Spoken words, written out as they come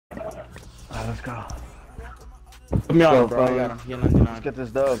let's go. Put me on, bro. I got him. He 99. Let's get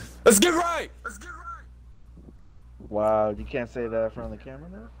this dub. Let's get right. Let's get right. Wow, you can't say that in front of the camera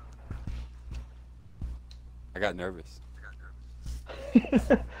now. I got nervous.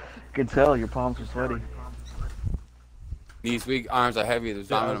 Could tell your palms are sweaty. These weak arms are heavy. There's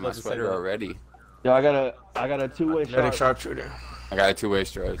diamond in my sweater already. Yo, I got a two-way shot. Sharpshooter. I got a two-way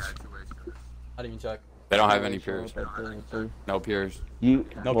stretch. I didn't even check. They don't have any peers. No peers.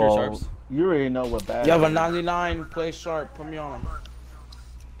 No peer sharps. You already know what bad. You have a 99. Play sharp. Put me on him.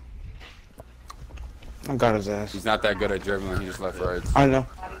 I got his ass. He's not that good at dribbling. He just left rights. I know.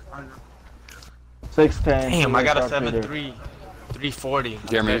 6'10". Damn, I got a 7'3". 340.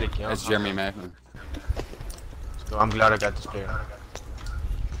 Jeremy, that's Jeremy Macklin. So I'm glad I got this player.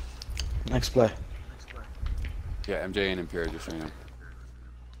 Next play. Yeah, MJ ain't in peer, just so you know.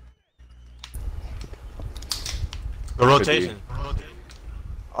 Good rotation.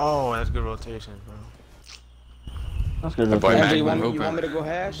 Oh, that's good rotation, bro. That's good. MJ, you want me to go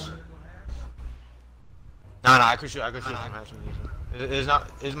hash? Nah, I could shoot. Some hash. It's not.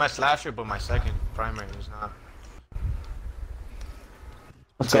 It's my slasher, but my second primary is not.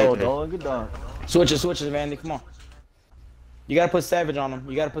 Let's go, Dolan. Good dunk. Switch it, Vandy. Come on. You gotta put Savage on him.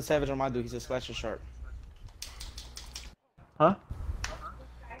 You gotta put Savage on my dude. He's a slasher sharp. Huh?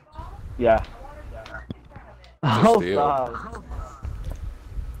 Yeah. Oh, stop.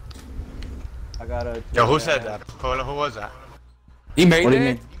 I got a. Yo, who said that? Who was that? He made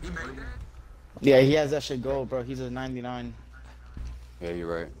it. Yeah, he has that shit gold, bro. He's a 99. Yeah, you're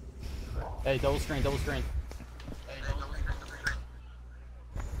right. Hey, double screen.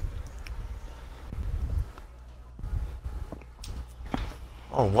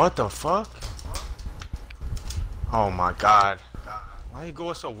 Oh, what the fuck? Oh my god. Why you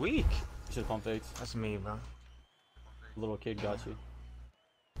going so weak? You should pump fakes. That's me, bro. Little kid got you.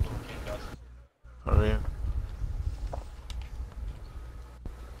 For real.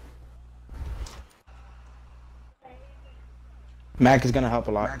 Mac is gonna help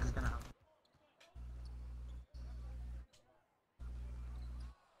a lot.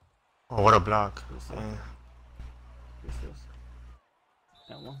 Oh, what a block.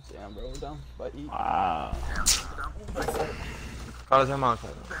 Damn, bro, we're down. But eat. Wow. Call him out.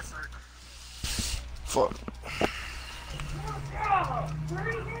 Fuck.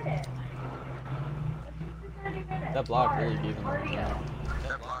 That block really gave him a jump.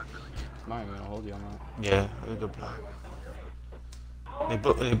 Might even gonna hold you on that. Yeah, it was a good block.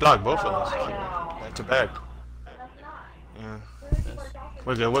 They blocked both of us. Back to back. Yeah.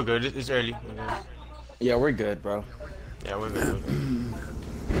 We're good. It's early. Yeah, we're good, bro. Yeah, we're good.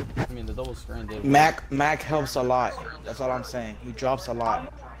 I mean, the double screen did. Mac helps a lot. That's all I'm saying. He drops a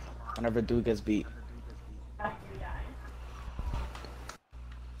lot whenever dude gets beat. Alright,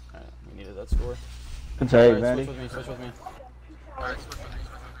 we needed that score. Good take, Vandy. Switch with me. All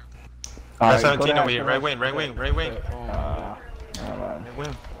right, 17 over here. Right wing. Right wing.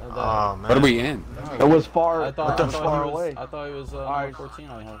 Oh, man. What are we in? It was far. I thought far he was, away. I thought he was 14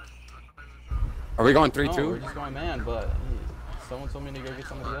 I have. Are we going No, 3-2? we're just going man, but someone told me to go get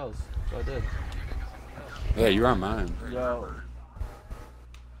somebody else, so I did. Yeah, you're on mine. Yo.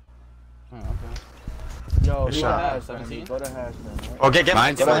 Oh, okay. Yo, Good shot. 17? Go to hash, man. Right? Oh, get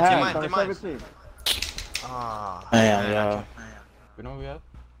mine. Get mine. 17. Ah, man. We know who we have?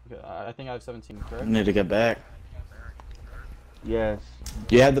 Okay, I think I have 17, correct? Need to get back. Yes.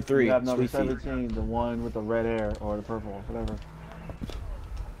 You have the 3. You have number 17, the one with the red hair or the purple, whatever.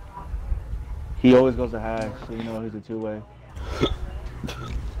 He always goes to hash, so you know he's a two-way.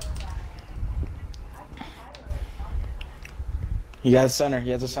 He got a center. He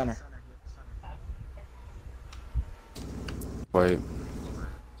has a center. Wait.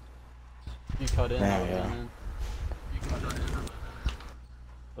 You cut in. Yeah.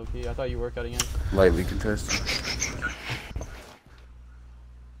 Okay, I thought you were cutting in. Lightly contested.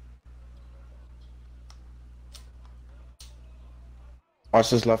 Watch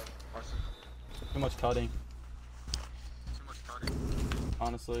this left. Too much cutting.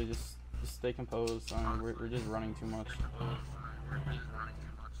 Honestly, just stay composed. I mean, we're just running too much.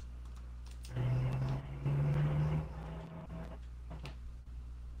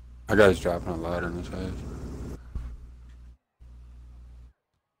 Our guy's dropping a lot on this edge.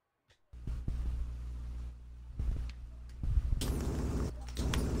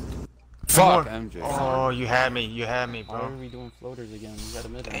 Fuck, MJ. Oh, you had me, bro. Why are we doing floaters again? You got a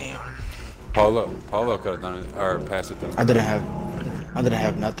mid. Damn. Paulo could have done it, or passed it to him. I didn't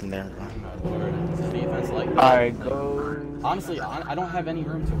have nothing there, bro. It's a defense like that. Alright, go. Honestly, I don't have any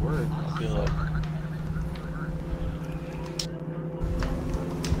room to work, I feel like.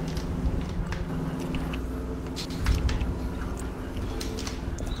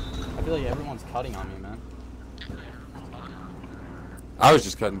 feel like everyone's cutting on me, man. I was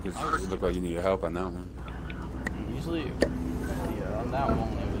just cutting because it looked like you needed help on that one. Usually, yeah, on that one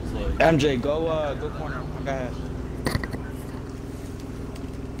it was like. MJ, go corner. I got hash.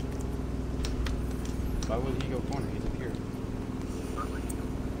 Why would he go corner? He's up here.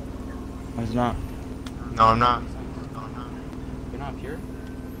 He's not. No, I'm not. You're not here?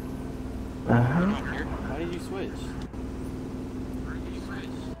 Uh-huh. Why did you switch?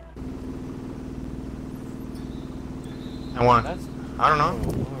 I won. That's... I don't know.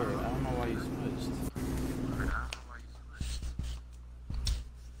 Oh, Lord. I don't know why you switched.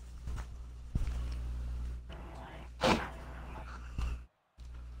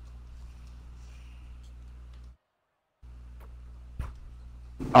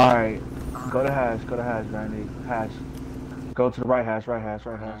 Alright. Go to hash, Randy. Hash. Go to the right hash.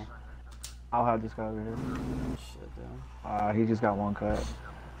 I'll have this guy over here. Shit, though. He just got one cut.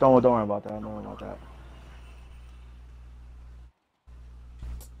 Don't worry about that.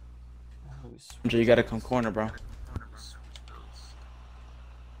 MJ, you gotta come corner, bro.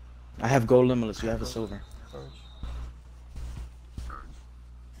 I have gold limitless. You have a silver.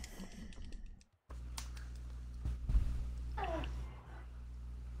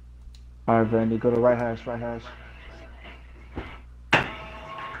 Alright, Randy. Go to right hash.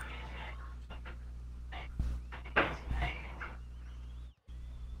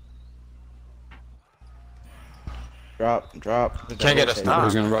 Drop. You can't get a stop.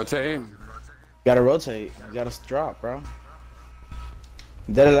 Who's gonna rotate? You gotta rotate. You gotta drop, bro.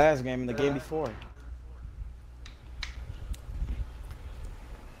 You did it last game and the game before.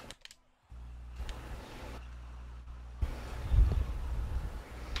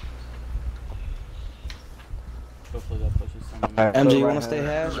 Hopefully that pushes someone. Alright, MJ, you right wanna stay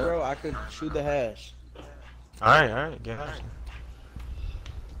hash. hash, bro? I could shoot the hash. Alright, get hash.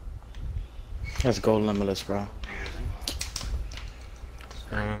 That's gold limitless, bro.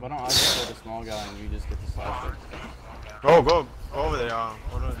 Why don't I just go the small guy and you just get the slasher? Go over there,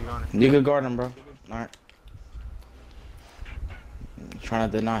 What are you on? You could guard him, bro. Alright.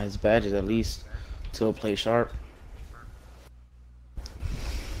 Trying to deny his badges at least till he'll play sharp.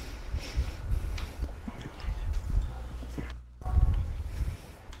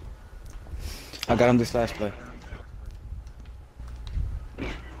 I got him this last play.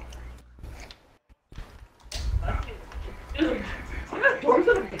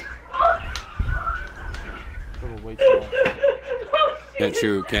 Way too long.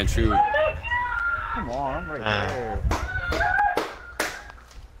 Can't shoot. Come on, I'm right there.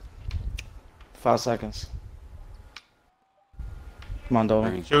 5 seconds. Come on,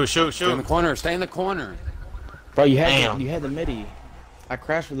 Dolan. Shoot. Stay in the corner. Bro, you had the midi. I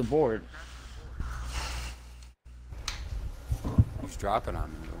crashed with the board. He's dropping on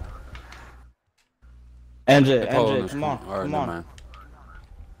me. MJ, Pull come on, Alright, come never on. mind.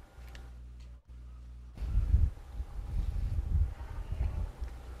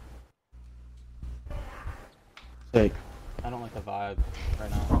 Take. I don't like the vibe right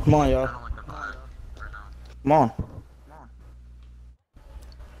now. Come on, y'all. Come on.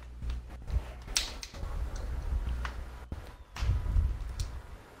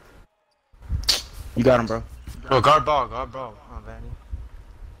 You got him, bro. Guard ball. Oh, Vanny.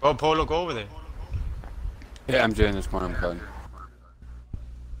 Go, Polo, go over there. Yeah, MJ in this corner, I'm cutting.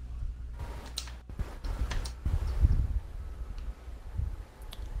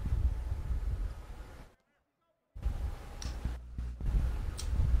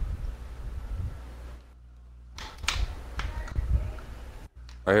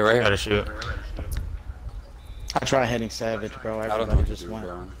 Right here. Gotta shoot. I tried hitting Savage, bro. I don't know Everybody what to just do, went.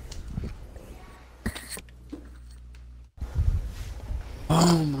 bro.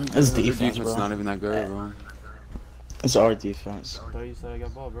 Oh my god. It's The defense, defense bro. not even that good, bro. It's our defense. I thought you said I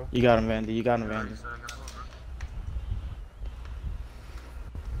got ball, bro. You got him, Vandy. Vandy.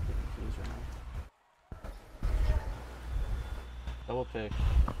 Double pick.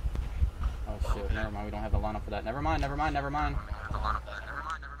 Oh shit, never mind, we don't have the lineup for that. Never mind.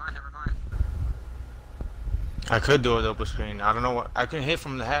 I could do a double screen. I don't know what. I can hit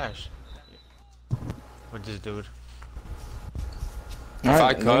from the hash. With this dude. If I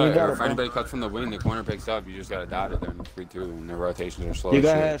Alright, cut, or if anybody cuts from the wing, the corner picks up, you just gotta dot it there and free through, and the rotations are slow. You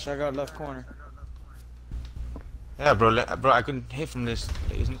got shit. hash, I got left corner. Yeah, bro, I couldn't hit from this.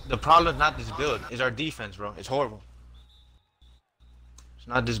 The problem is not this build. It's our defense, bro. It's horrible. It's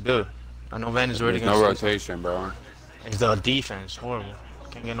not this build. I know Van is already There's gonna no say rotation, bro. something. It's the defense. Horrible.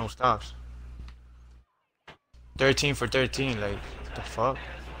 Can't get no stops. 13 for 13. Like, what the fuck?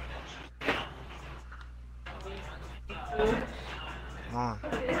 Come on.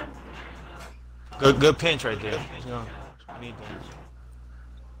 Good pinch right there. I need that.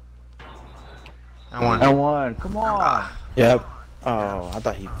 And one. Come on. Yep. Oh, I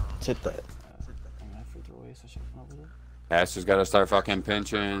thought he tipped that. Ash just gotta start fucking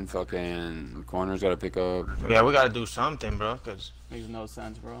pinching. Fucking corners gotta pick up. Yeah, we gotta do something, bro. Cause makes no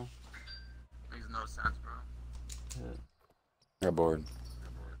sense, bro. Yeah. Got bored.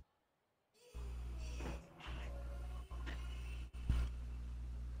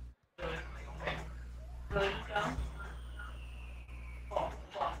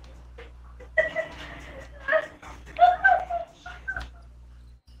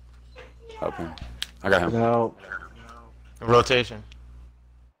 Open. I got him. No. Rotation.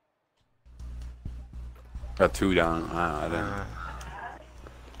 Got 2 down. I didn't.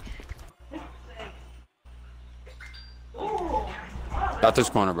 Got this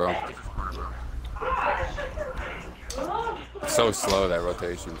corner, bro. It's so slow, that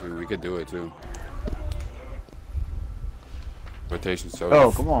rotation, too. We could do it, too. Rotation's so...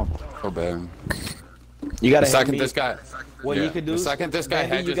 Oh, come on. So bad. You gotta the second this guy... What you could do... The second this guy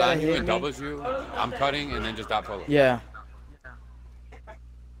hedges on you and doubles you, I'm cutting and then just dot pull it. Yeah.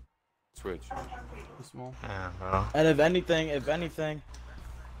 Switch. Small. Yeah, bro. And if anything...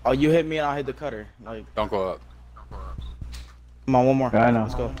 Oh, you hit me and I'll hit the cutter. Like... Don't go up. Come on, one more. I know.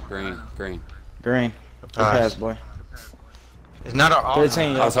 Let's go. Green. Green. Good pass, boy. It's not our...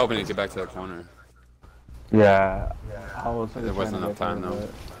 13, I was hoping to get back to that corner. Yeah. I was There wasn't enough time, though.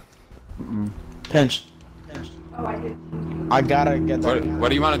 Pinch. I gotta get that. What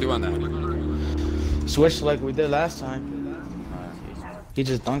do you want to do on that? Switch like we did last time. He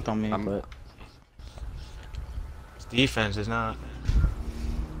just dunked on me, but... It's defense, it's not...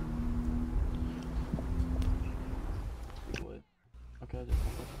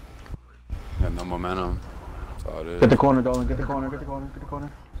 Got no momentum. That's all it is. Get the corner, Dolan. Get the corner. I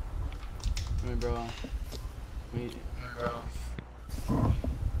mean, bro.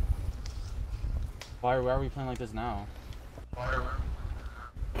 Why are we playing like this now? That's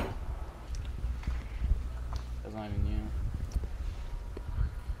not even you.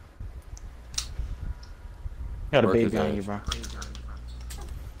 Got a baby on you, bro.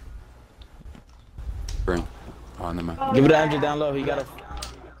 Green. Oh, never mind. Give it to Andrew down low. He got a...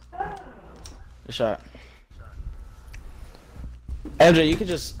 Good shot. Andrew, you could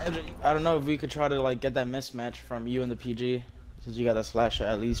just... I don't know if we could try to, like, get that mismatch from you and the PG. Since you got that slasher,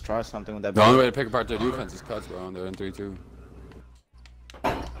 at least try something with that. The only way to pick apart their defense is cuts, bro. They're in 3-2.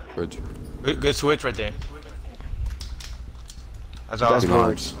 Good switch right there. That's That's all.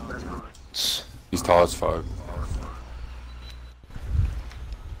 hard. He's tall as fuck.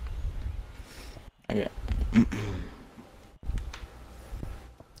 Okay.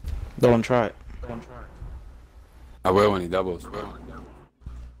 Don't try it. I will when he doubles. Right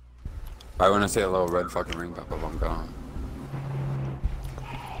when I see a little red fucking ring pop up, I'm gone.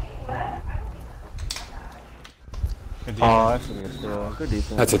 Oh, that's a good steal. Good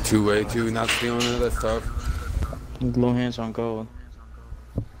defense. That's a two-way too, not stealing it. That's tough. Low hands on gold.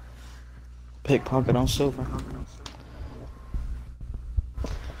 Pickpocket on silver.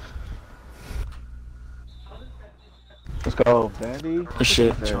 Let's go, Dandy. Good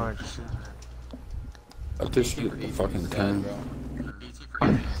shit. Up this shit, fucking 10.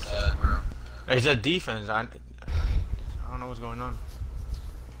 It's a defense. I don't know what's going on.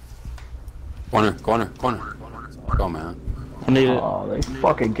 Corner. Go, man. I need it. Oh, they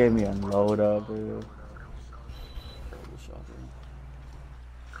fucking gave me a load up, dude.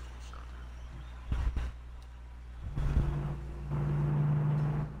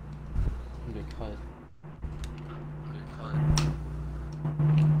 Good cut.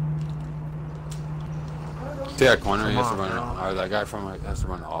 See that corner? He has to run. Or that guy from has to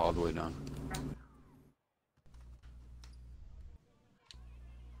run all the way down.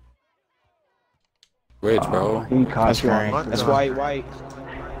 Wait, bro. That's green. That's white.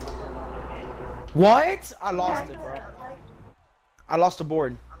 What? I lost it, bro. I lost the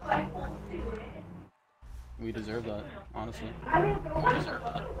board. We deserve that, honestly.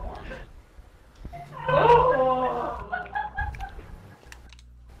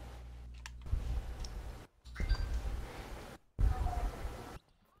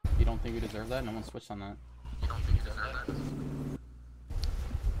 You don't think we deserve that? No one switched on that.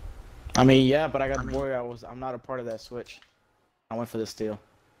 I mean, yeah, but I got the board. I'm not a part of that switch. I went for the steal.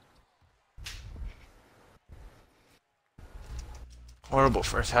 Horrible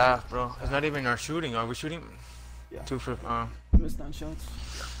first half, bro. It's not even our shooting. Are we shooting? Yeah. 2 for Missed 9 shots.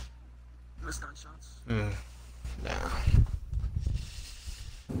 Yeah.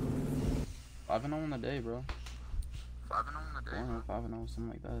 5-0 on the day, bro. 5-0, something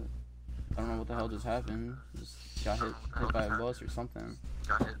like that. I don't know what the hell just happened. Just got hit by a bus or something.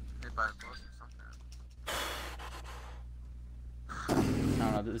 I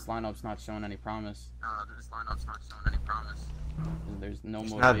don't know. This lineup's not showing any promise. There's no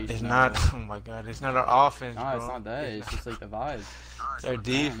motivation. It's not. Oh my God! It's not our offense. No, bro. it's not that. It's just like the vibes. It's our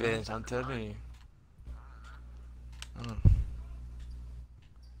defense. I'm telling you.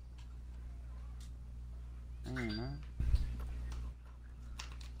 Man.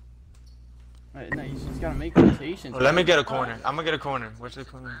 Right, no, you just gotta make rotations. Let me get a corner. I'm gonna get a corner. Where's the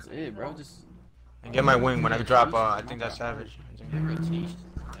corner? That's it, bro. Just and get my wing when I drop. I think that's savage. rotation.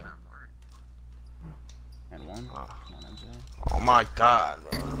 And one. Oh my God,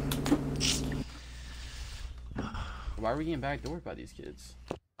 bro. Why are we getting backdoored by these kids?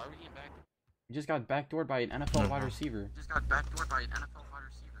 We just got backdoored by an NFL wide receiver.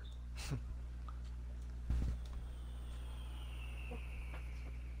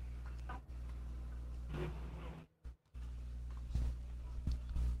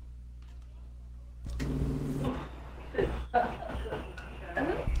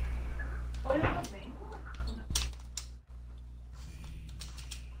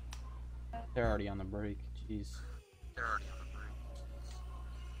 They're already on the break. Jeez.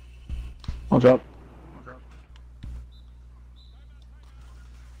 What's up?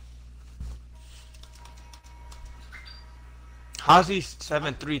 How's he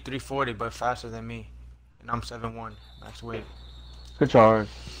 7'3", 340, but faster than me? And I'm 7'1", max weight. Good charge.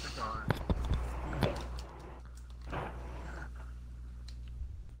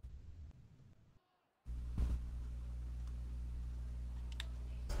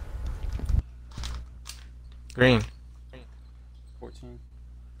 Green. 14.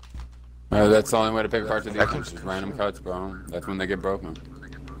 That's the only way to pick apart the defense. Just random cuts, bro. That's when they get broken.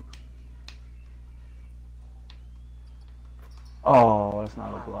 Oh, that's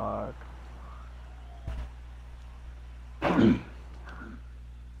not a block.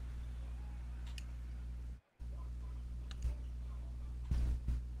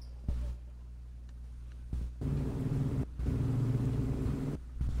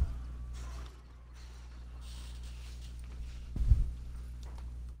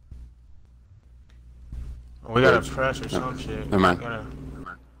 We gotta press or some shit. Never mind.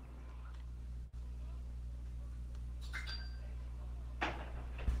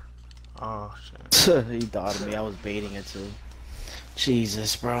 Oh shit. He thought of me. I was baiting it too.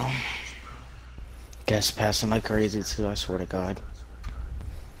 Jesus, bro. Guess passing like crazy too. I swear to God.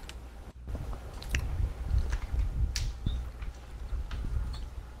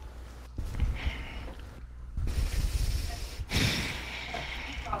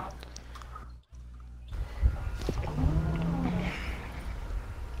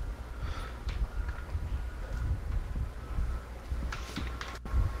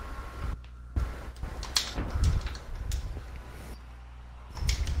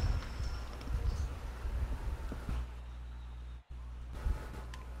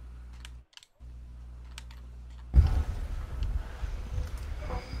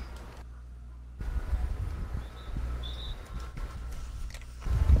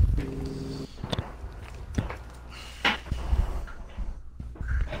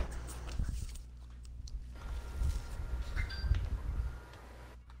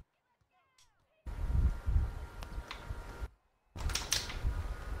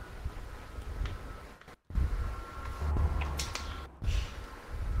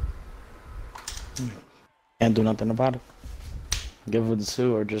 Can't do nothing about it. Give it the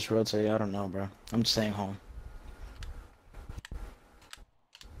 2 or just rotate. I don't know, bro. I'm just staying home.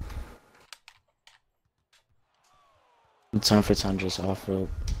 Turn for 10 just off road.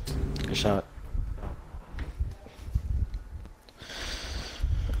 Good shot.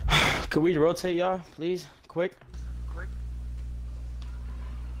 Could we rotate y'all, please? Quick.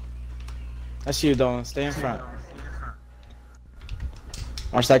 That's you, Dolan. Stay in front.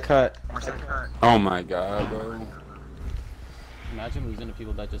 Watch that cut. Oh my God, bro. Imagine losing to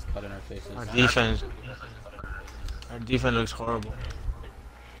people that just cut in our faces. Our defense looks horrible.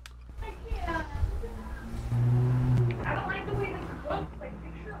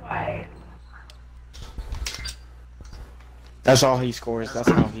 That's all he scores. That's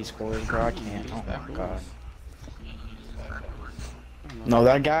how he scores, bro. I can't. Oh my God. No,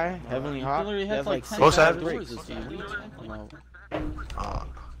 that guy, Heavenly Hawk, He that's like 10 Both sides? backdoors this game.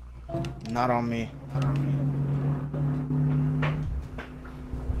 not on me.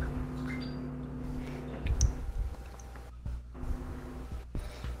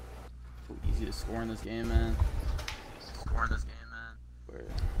 So easy to score in this game, man.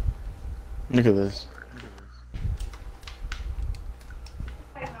 Look at this.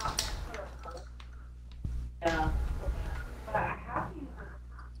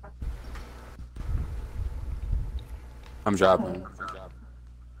 I'm dropping.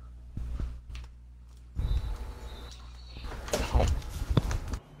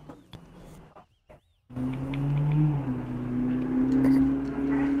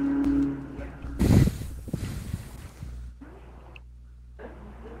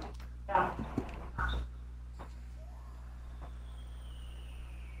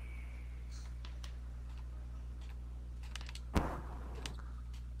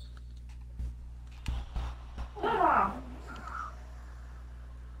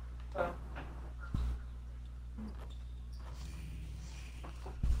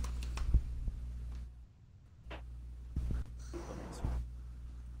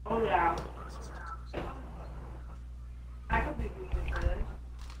 Oh yeah. I could be good for this.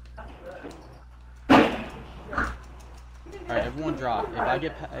 All right, everyone drop.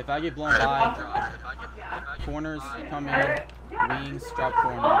 If I get blown by, corners come in, wings drop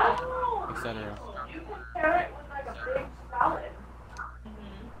corner, etc. You can pair it with like a big salad.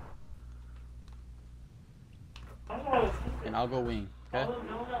 And I'll go wing. Okay.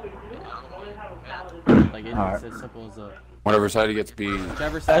 Like it's as simple as a. Whatever side he gets beat.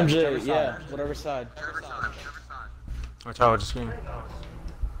 Whichever side. MJ, yeah, whatever side. Watch out with the screen.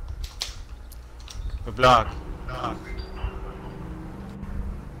 The block.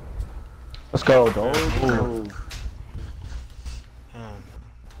 Let's go, dog. Ooh.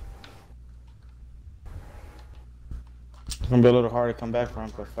 It's gonna be a little hard to come back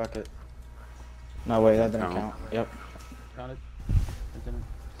from, but fuck it. No, wait, that didn't count. Yep. Counted. It didn't.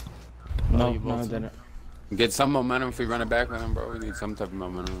 No, you no, both it didn't. Get some momentum if we run it back with him, bro. We need some type of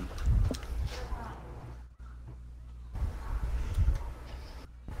momentum.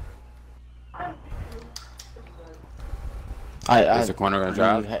 Is the corner gonna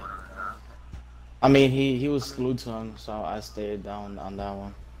drive? I mean, he was glued to him, so I stayed down on that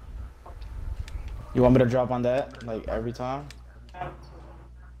one. You want me to drop on that, like, every time?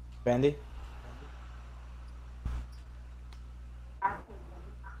 Bandy?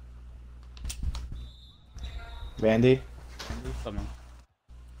 Bandy?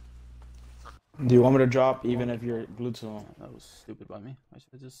 Do you want me to drop even if you're glued to him? That was stupid by me. I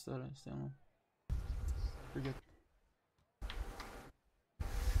should have just stay on. We're good.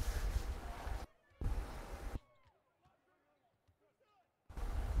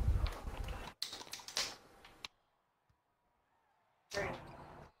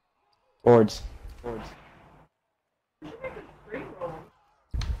 Boards.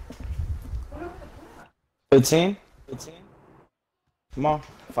 15? Come on,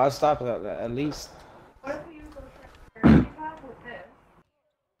 5 stops at least. What if we use a transparency pad with this?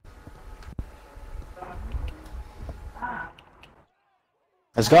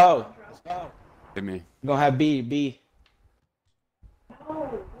 Let's go. Hit me. We're gonna have B.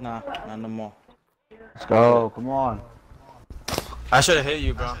 Nah, not no more. Let's go. Come on. I should have hit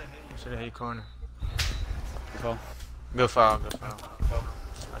you, bro. I should have hit corner. Good foul.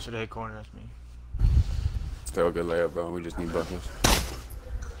 I should have hit corner. That's me. Still a good layup, bro. We just need buckets.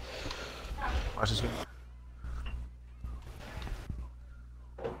 Watch this game.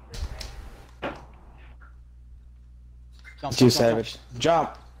 Too savage.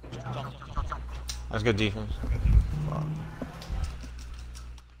 Jump. That's good defense.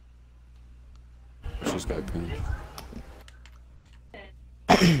 She's got pin.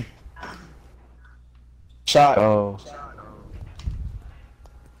 Shot. Oh.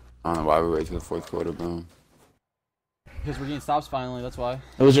 I don't know why we wait till the 4th quarter, bro. Because we're getting stops finally, that's why.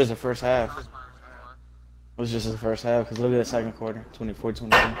 It was just the first half. It was just the first half, because look at the second quarter.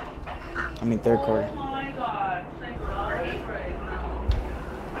 24-22. I mean, third quarter. Oh my god.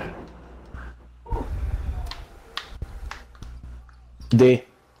 D.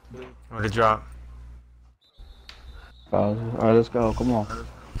 What a drop. Alright, let's go. Come on.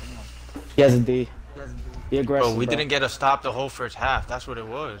 He has a D. Be aggressive. Bro, we bro. didn't get a stop the whole first half. That's what it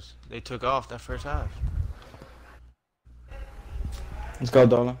was. They took off that first half. Let's go,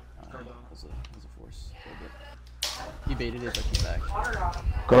 Dolan. That's a force. He baited it, but he's back.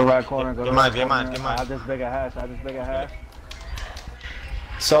 Go to right corner. Go to Get right mine. corner. I have this bigger hash.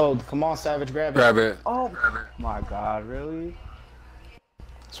 So, come on, Savage, grab it. Grab it. Oh my god, really?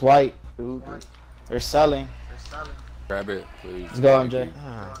 It's white. Dude. They're selling. Grab it, please. Let's go, MJ.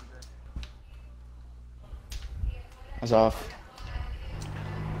 Yeah. That's off.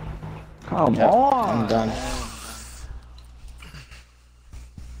 Come Yep, on. I'm done.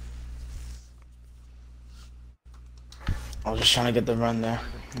 I was just trying to get the run there.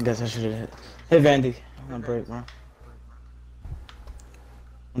 I guess I should have hit. Hit Vandy. I'm gonna break, bro.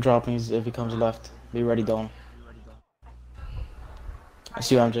 I'm dropping if he comes left. Be ready, Dolan. I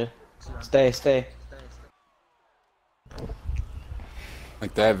see you, MJ. Stay.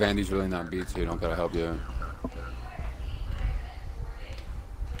 Like that, Vandy's really not beat, so you don't gotta help you.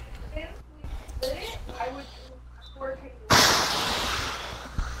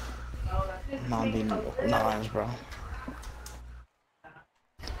 Not beating nines, bro.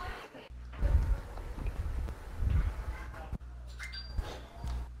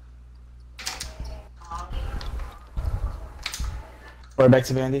 Right back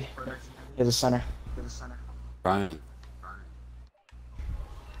to Vandy. Here's the center. Brian.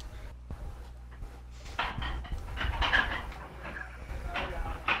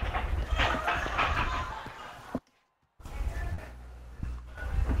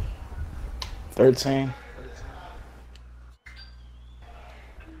 Thirteen.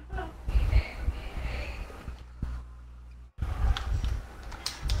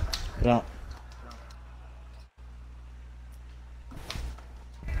 Yeah.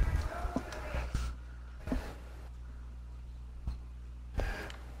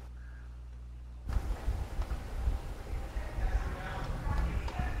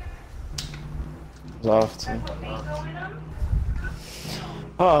 Off too.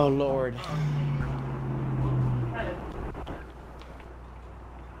 Oh Lord.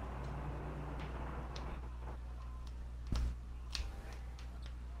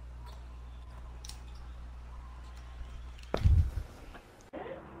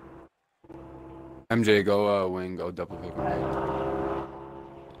 MJ, go wing, go double pick.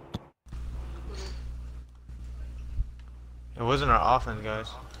 It wasn't our offense, guys.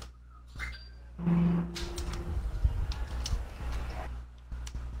 I'm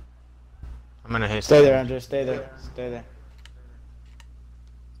gonna hit. Stay there, Andrew. Stay there. Stay there.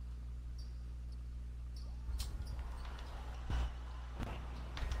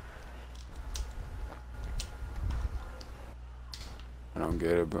 I don't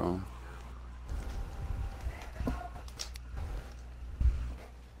get it, bro.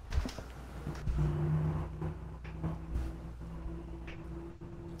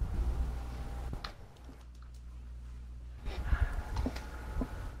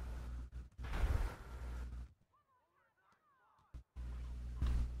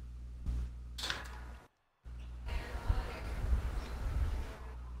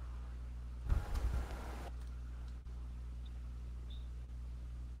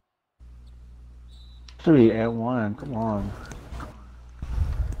 Should be at 1. Come on.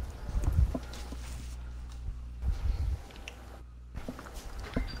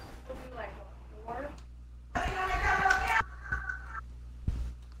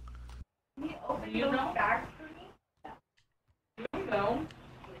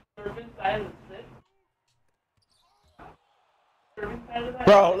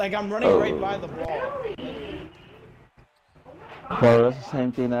 Bro, like I'm running right by the ball. Bro, that's the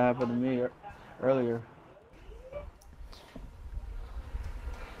same thing that happened to me earlier.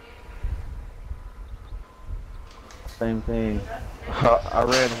 Same thing. I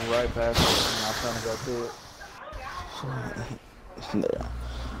ran right past it and I was trying to go to it.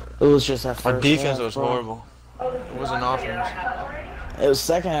 It was just that Our first defense half, was bro. horrible. It wasn't offense. It was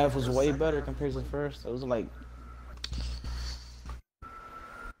second half was way better compared to the first. It was like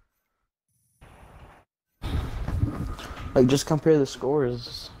just compare the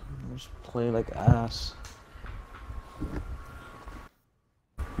scores. Just play like ass.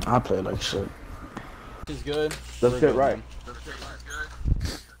 I play like shit. He's good. Let's get right.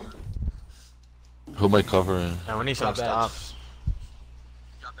 Who am I covering? Yeah, we need some stops.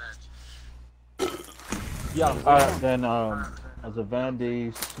 Yeah. Alright, then as a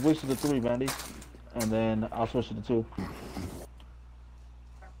Vandy, switch to the 3, Vandy. And then I'll switch to the 2.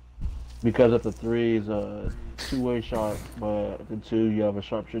 Because at the 3 is a two-way shot, but at the 2 you have a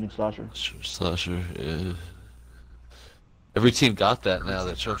sharp shooting slasher. Slasher, yeah. Every team got that now,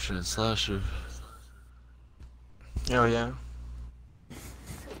 that sharpshooting slasher. Oh yeah.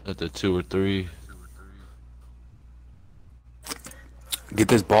 At the 2 or 3. Get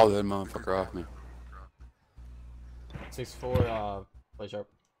this ball, that motherfucker off me. 6'4", play sharp.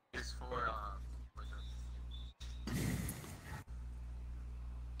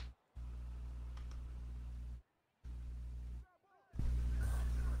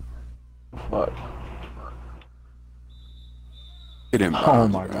 Fuck. Get him. Oh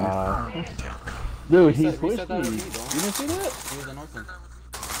my god. Dude, he pushed me. that was You me, didn't bro. see that? He was an open.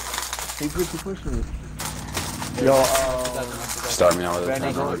 He pushed me. Yo, Start me out with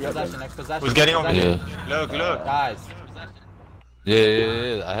Vandy, go. a Possession, next possession. Who's getting on me? Yeah. Look, look. Guys.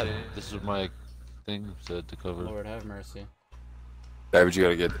 Yeah. I had, this was my thing said to cover. Lord have mercy. David, you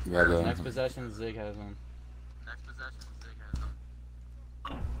gotta get. You gotta, Next possession, Zig has him.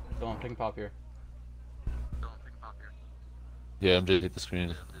 Go on, pick and pop here. Yeah, MJ, take the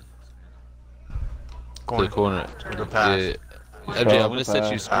screen. Corner. To the corner. Good pass. Yeah. MJ, I'm gonna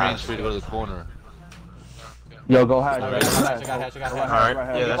set you screens for you to go to the corner. Yo, go hash. Alright, I got hash. Alright,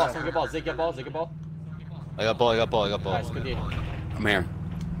 yeah, Good ball, that's some good ball. Zig, get ball. I got ball. Nice, good deal. I'm here.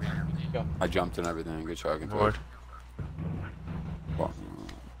 Go. I jumped and everything. Good shot. Good board. Well,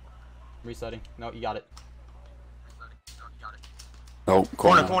 Resetting. No, you got it. oh,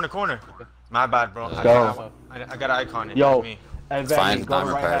 Corner. My bad, bro. Let's go. I got an icon. Yo. Me. And Fine, then go to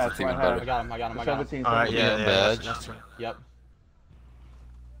diamond right pass, hash, I think right it's better. hash. I got him. 17, Alright, yeah, badge. that's right. Yep.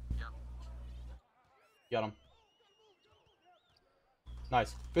 Got him.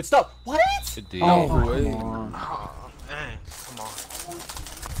 Nice. Good stuff. What? Good deal. Oh, wait. Oh, man. Come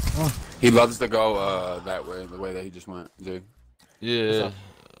on. He loves to go that way, the way that he just went, Jig. Yeah.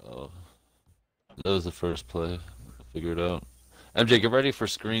 Oh. That was the first play. I figured it out. MJ, get ready for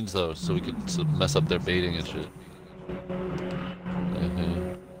screens though, so we can mess up their baiting and shit.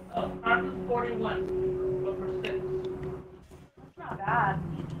 Ours is 41. But we're 6. That's not bad.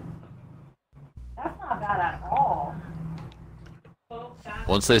 That's not bad at all. So fast.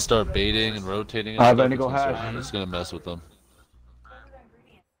 Once they start baiting and rotating, and Alright, stuff, Benny, go it's hash. it's gonna mess with them.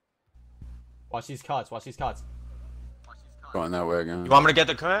 Watch these cuts. Going that way again. You want me to get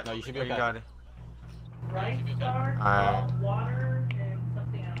the cut? No, you should be Or you okay. got it. Rice jar, Alright. water, and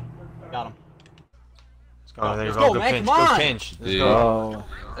something else. Got him. Let's go. There you Let's go. go, Good man, pinch. come on. Good pinch. Let's go. Oh.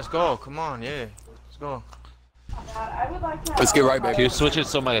 Let's go. Come on. Yeah. Let's go. I would like to Let's get right back. Can you switch it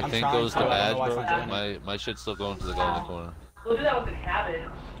so my I'm thing trying goes to, to I don't badge, know why it's bro? not doing My shit's still going to the guy in the corner. We'll do that with the cabbage.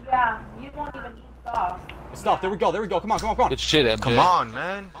 Yeah, you won't even eat sauce. Good stuff. There we go. Come on. Good shit, MJ. Come on,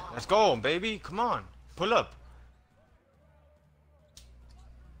 man. Let's go, baby. Come on. Pull up.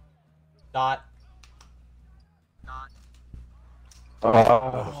 Dot.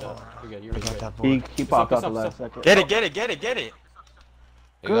 Oh. You're good. That boy. He popped out the Stop. last second. Get it. They got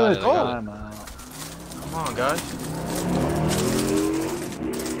Good it, they got it. time out. Come on, guys.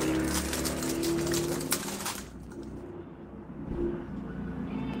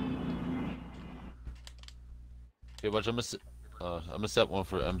 Okay, watch. I'm gonna set one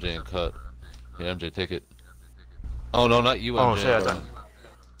for MJ and cut. Yeah, MJ, take it. Oh no, not you, MJ. Oh, shit, I thought-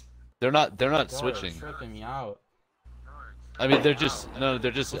 They're not Guards switching. tripping me out. I mean, they're just What's he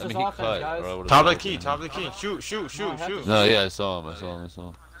this offense, cut. guys? or I would've Top of the taken key. him. Top of the key. Shoot. No, I have to- No, yeah, I saw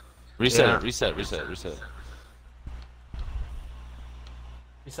him. Reset Yeah. it. Reset. Reset.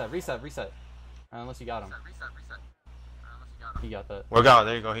 Unless you got him. He got that. Work out.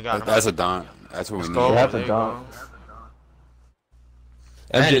 There you go. He got him. That's a dunk. That's what we Let's need. go. That's a There you dunk. go.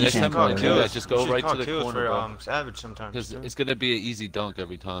 MJ, you next should time call you do kills. that, just You go should right call to the kills corner, for bro. Savage sometimes. Because too. it's gonna be an easy dunk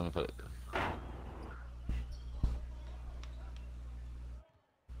every time. If I...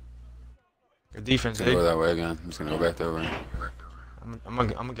 Good defense, Gonna go big. that way again. I'm just gonna go back that way. I'm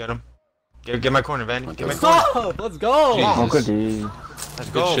gonna get him. Get my corner, Vandy. Get my Okay. corner. Stop! Let's go! Jesus. Oh, good D. Let's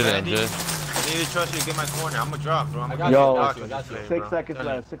Good go, shit, Vandy. MJ. I need to trust you to get my corner. I'm gonna drop, bro. I'm I gonna got Yo, you. dock I in got this you. play, 6 bro. seconds Tell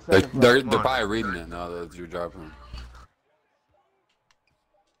you. left. 6 They're, seconds they're, left. they're on. probably reading it now that you're dropping.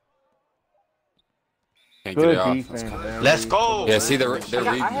 Can't get Good it off. defense, man. Let's go. Yeah, see, they're I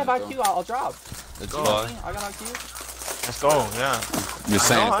reading have it, IQ. though. I'll drop. That's Go. fine. I got IQ. Let's go. Yeah. I'm just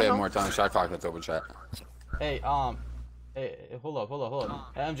saying, know, if I they have know. more time, shot clock, let's open chat. Hey, hold up.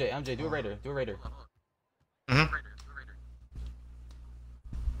 Hey, MJ, do a raider. Mhm.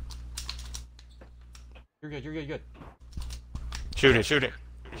 You're good. Shoot it.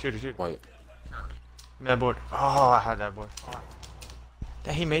 Wait. Give me that board. Oh, I had that board.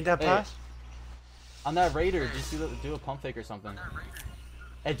 That he made that Hey. pass? On that raider, just do a pump fake or something.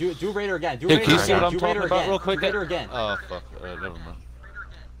 Hey, do a raider again. Do a Hey, raider can you see again. what I'm Do raider talking about again. real quick? Do raider again. Oh fuck. Alright, never mind.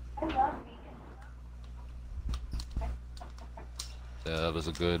 I love vegan. Yeah, that was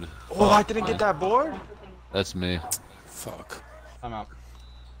a good. Oh, I didn't get that board? That's me. Fuck. I'm out.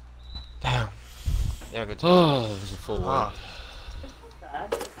 Damn. Yeah, good. Oh, that was a full one. Ah,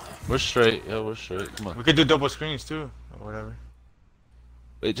 We're straight. Yeah, we're straight. Come on. we could do double screens too, or whatever.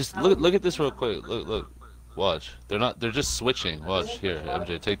 Wait, just look at this real quick. Look. Watch. They're just switching. Watch here,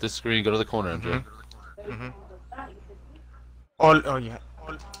 MJ. Take this screen. Go to the corner, MJ. Oh yeah.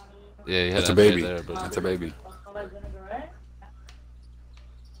 Yeah, you had That's a MJ baby. there, but That's a baby.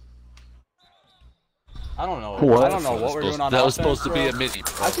 I don't know. What? I don't know what we're doing on that was offense, supposed to be a bro. midi.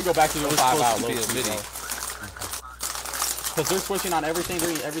 I should go back to the was 5 supposed out to be a low-key, midi. bro. Because they're switching on everything,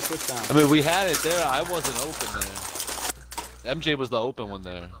 every switch down. I mean, we had it there. I wasn't open there. MJ was the open one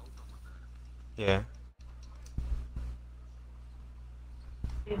there. Yeah.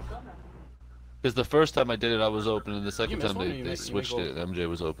 Because the first time I did it, I was open, and the second missed time one or they you make switched goal? it, MJ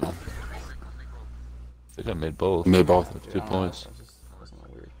was open. I think I made both. Made both. 2 points. That's not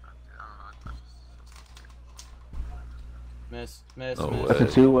weird. Miss. No way. That's a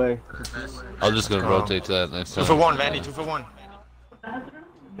two-way. I'm just gonna rotate to that next 2 time. for 1, Vandy. 2 for 1.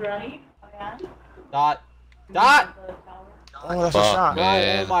 Ready? Dot. Oh, that's a Fuck, shot.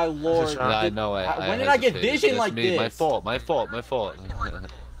 man. Oh my lord. shot. I know. When did I get hesitated. vision That's like me. My this? fault.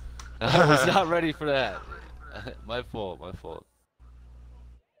 I was not ready for that. My fault.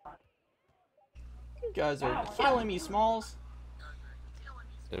 You guys are killing me, Smalls.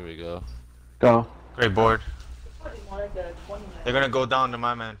 There we go. Go. Great board. They're gonna go down to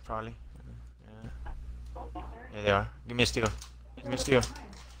my man, probably. Yeah, they are. Give me a steal.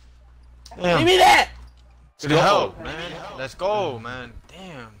 Damn. Give me that! Good help, man. Let's go, man.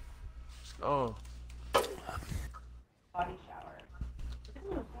 Damn. Let's go. Body shower.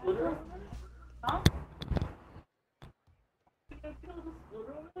 Huh?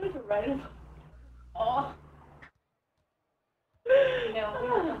 Oh.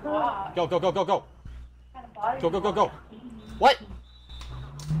 Go. Go. What?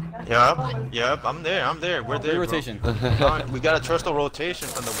 Yep. I'm there. We're there. Rotation. Bro. We gotta trust the rotation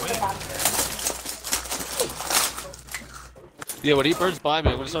from the wing. Yeah, when he burns by me,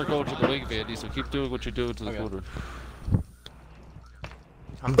 I'm gonna start going to the wing, Vandy. So keep doing what you're doing to the corner.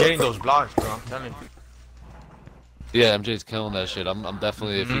 I'm getting those blocks, bro. I'm telling you. Yeah, MJ's killing that shit. I'm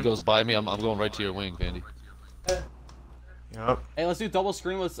definitely. If he goes by me, I'm going right to your wing, Vandy. Yep. Hey, let's do double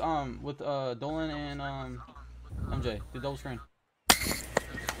screen with Dolan and MJ. Do double screen.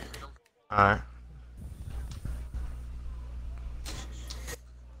 Alright.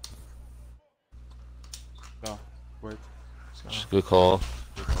 Go. Work. Good call.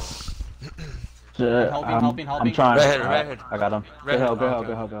 Helping. I'm trying. Red head. I got him. Good help. Oh,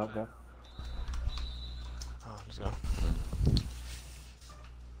 let's go.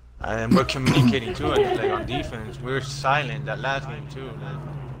 And we're communicating too, like on defense. We're silent that last game too. Like.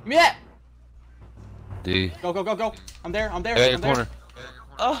 Give me that! D. Go. I'm there. I got your corner.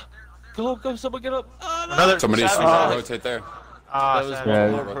 Oh, go, someone get up. Oh, no. Another. Somebody should rotate there. That was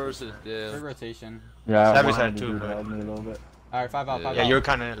Yeah. one more person. Yeah. Good rotation. Yeah, I Savage wanted had to two, do but- that me a little bit. Alright, 5 out. Yeah, you're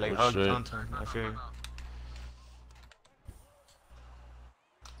kind of like hugged Straight. onto him. I feel you.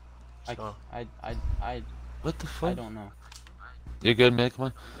 So. I What the fuck? don't know. You're good, man. Come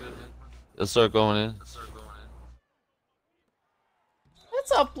on. Let's start going in.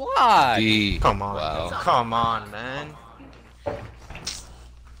 That's a block! D. Come on. Wow. Come on, man.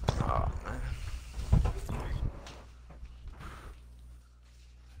 Oh, man.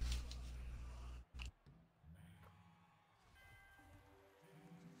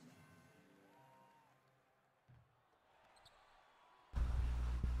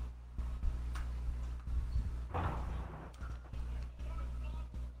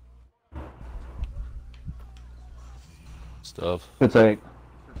 Stuff. Good take.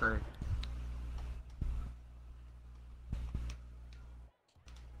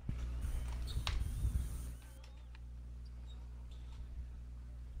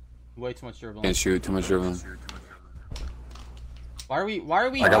 Way too much dribbling. Can't shoot, too much dribbling. Why are we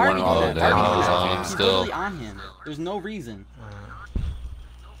I got doing one that? all Why are we day. doing He's that? on He's still. literally on him. There's no reason.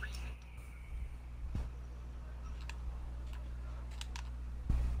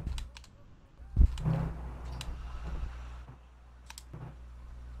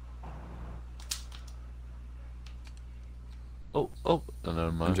 Oh,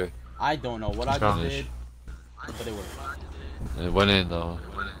 never mind. MJ. I don't know what I just Finish. did, but it worked. It went in though.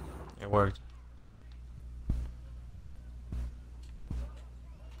 It worked.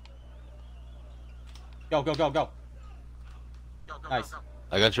 Go. Nice.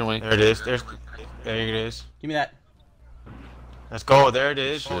 I got your wing. There it is. There it is. Give me that. Let's go. There it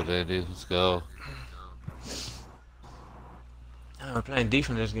is. Shit, Andy. Let's go. Yeah, we're playing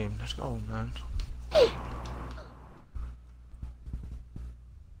defense this game. Let's go, man.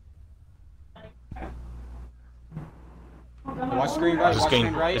 Watch screen right. This Watch game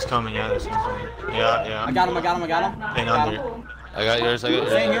screen right. is coming. Yeah, this game's coming. Yeah. I got him. Playing under. I got yours.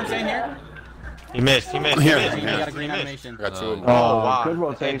 Staying here. He missed. Here. I got a green animation. I got two of them. Oh, wow. Good Hey,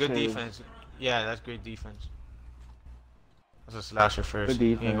 rotation. good defense. Yeah, that's great defense. That's a slasher first. Good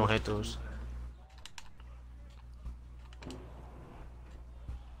He ain't defense. gonna hit those.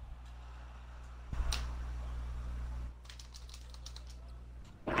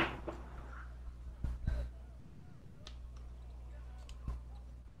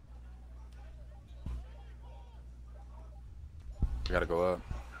 I gotta go up.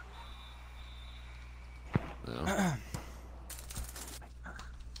 Yeah.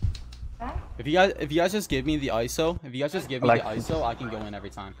 If you guys just give me the ISO, I can go in every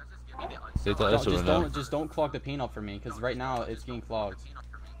time. Take the Don't, ISO right now. just don't clog the paint up for me, because right now it's getting clogged.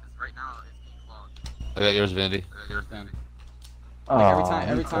 I got yours, Vandy. Then. Oh, Like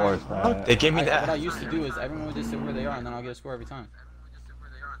every time. They gave me that. What I used to do is everyone would just sit where they are, and then I'll get a score every time.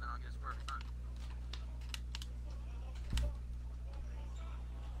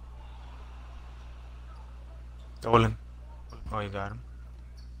 Dolan. Oh, you got him.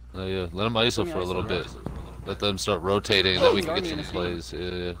 Oh yeah, let them ISO for a little bit. Let them start rotating, and then we can get some plays.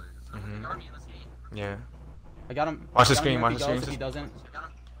 Yeah. Yeah. I got him. Watch the screen. Watch the screen. If he doesn't.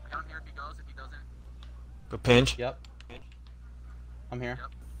 Good pinch. Yep. I'm here.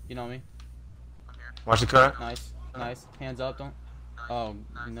 You know me. Watch the cut. Nice. Nice. Hands up. Don't. Oh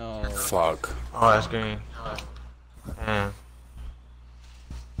no. Fuck. Oh, that's green. Damn.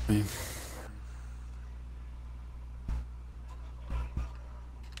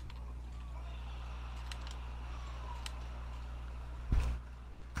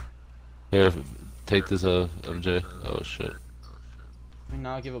 Here, take this MJ. Oh shit. We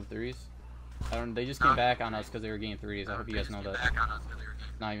now give up threes. I don't. They just came back on us because they were getting threes. I hope you guys know that.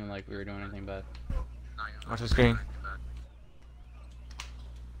 Not even like we were doing anything bad. Watch the screen.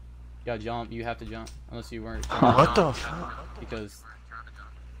 You gotta jump. You have to jump unless you weren't. What the fuck? Because.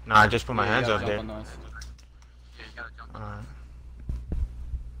 Nah, I just put my Yeah, you hands gotta up there. jump on those. Alright.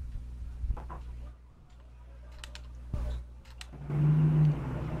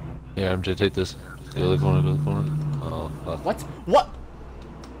 Here, MJ, take this. The other corner, the other corner. Oh, fuck. What? What?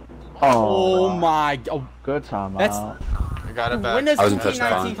 Oh, Oh my. Oh, good time That's- out. I got it back. when does I was in 2K19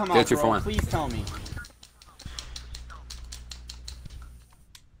 touchdown. come Get out, your bro? phone. Please tell me.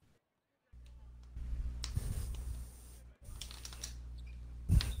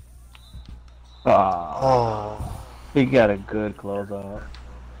 Oh, he got a good closeout.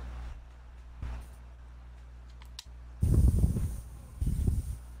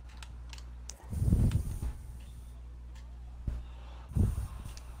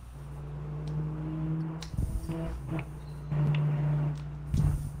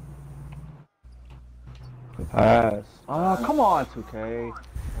 Good pass. Oh, come on, 2K.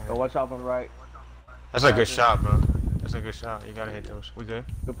 Go watch out on the right. That's a good shot, bro. That's a good shot. You gotta hit those. We good?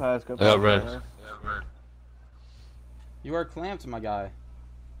 Good pass, good I pass. got red. You are clamped, my guy.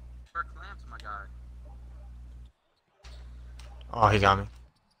 Oh, he got me.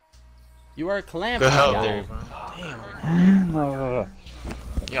 You are clamped, Good my help guy. there, bro. Damn. Oh,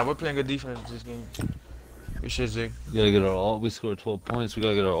 Yeah, we're playing good defense this game. We should zig. We gotta get our we scored 12 points. We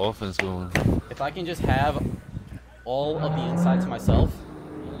gotta get our offense going. If I can just have all of the inside to myself,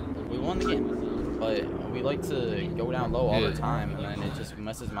 we won the game. But we like to go down low all the time, and then it just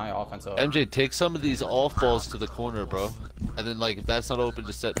messes my offense up. MJ, take some of these off balls to the corner, bro. And then, like, if that's not open,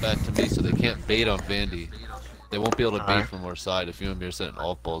 just set back to me so they can't bait on Vandy. They won't be able to bait from our side if you and me are setting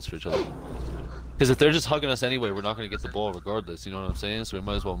off balls for each other. Because if they're just hugging us anyway, we're not going to get the ball regardless, you know what I'm saying? So we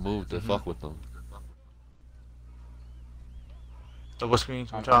might as well move to fuck with them. Double screen,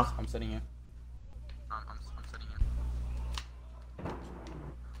 I'm top. sitting here.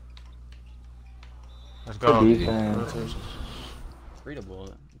 Let's go. good defense.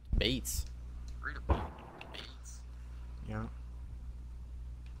 Readable. Bates. Yeah.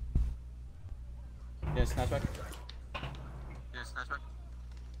 Yeah, snatchback.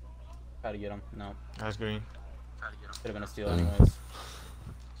 Try to get him. No. That's green. Could have been a steal anyways.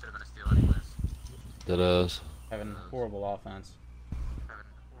 That is. Having horrible offense.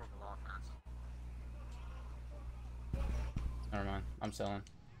 Never mind. I'm selling.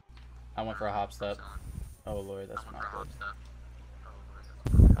 I went for a hop step. Oh lord, that's not good.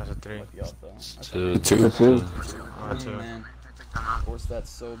 That's a three. Fuck you up, though. That's Two. Oh, two. man. Force that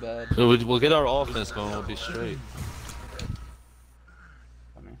so bad. So we'll get our offense going. We'll be straight.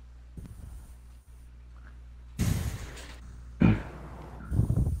 Come here.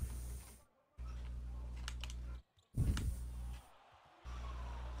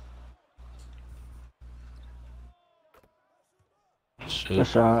 Shit. Good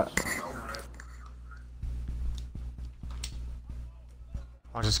shot.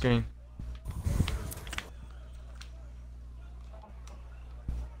 Watch the screen.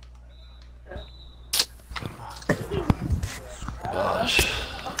 Gosh.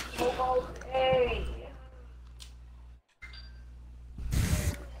 Hey.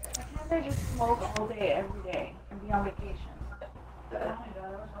 Why can't they just smoke all day, every day, and be on vacation?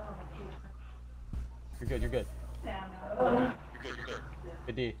 You're good, you're good.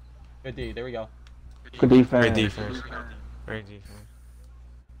 Good D. Good D, there we go. Good defense. Great defense. Great defense.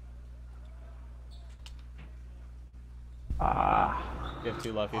 Ah. You have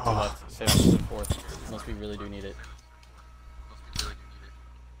two left, you have two left. Save it for the fourth. Unless we really do need it.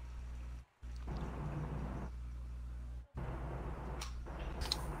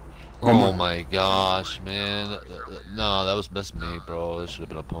 Oh my gosh, man. No, that's me, bro. That should have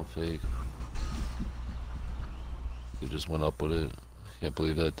been a pump fake. He just went up with it. Can't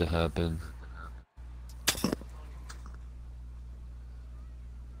believe that to happen.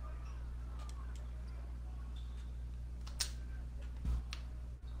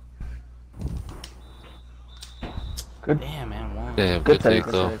 Good. Damn, man. One. Damn, good take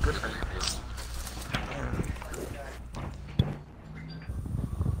though.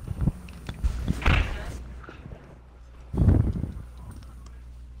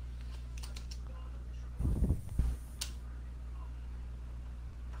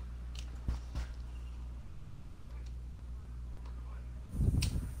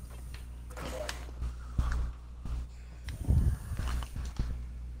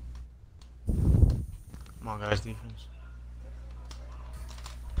 Come on, guys, defense.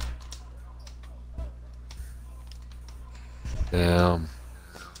 Damn.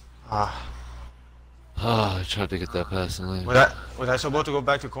 Ah. Ah, I tried to get that pass in lane. Was I supposed to go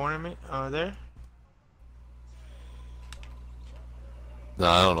back to corner me there? No,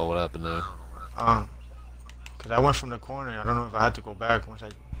 I don't know what happened there. Cause I went from the corner. I don't know if I had to go back once I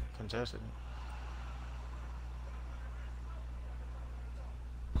contested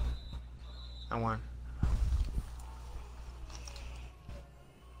it. I won.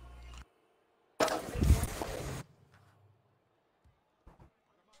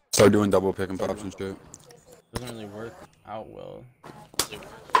 Start doing double pick and pops and shit. Doesn't really work out well.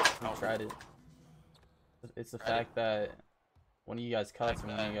 I tried it. It's the fact that one of you guys cuts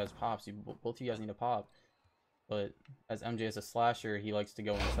and one of you guys pops. Both of you guys need to pop. But as MJ is a slasher, he likes to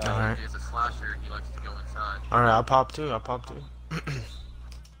go inside. Alright. Alright, I'll pop too.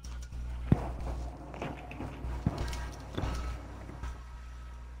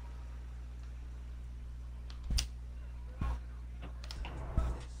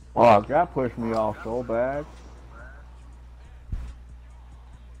 Oh, that pushed me off so bad.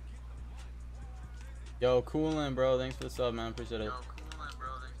 Yo, coolin', bro. Thanks for the sub, man. Appreciate it.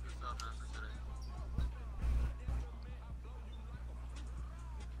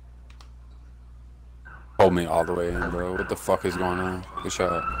 Hold me all the way in, bro. What the fuck is going on? Good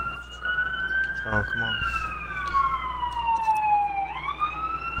shot. Oh, come on.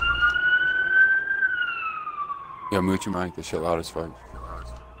 Yo, mute your mic. This shit loud as fuck.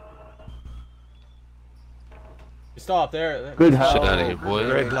 Stop there. Good help. Shit out of here, boy.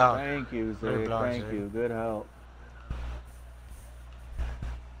 Great block. Thank you, Great Zay. block, Thank Zay. you. Good help.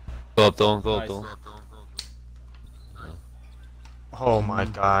 Go up, don't. Oh my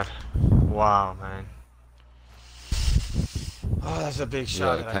god. Wow, man. Oh, that's a big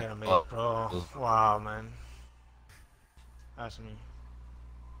shot Yeah, that I gotta make, bro. Wow, man. That's me.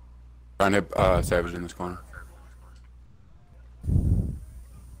 Trying to hit Savage in this corner.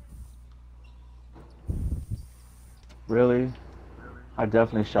 Really? I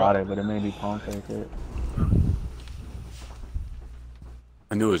definitely shot it, but it made me pump fake it.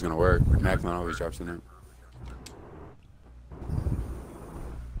 I knew it was gonna work. Macklin always drops in it.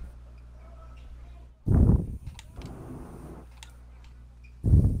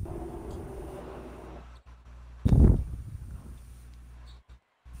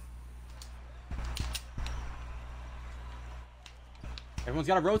 Everyone's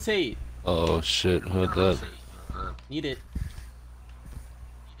gotta rotate. Oh shit, who had that? Need it.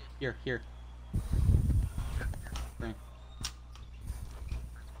 Here. Bring.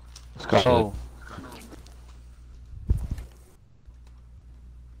 Let's go.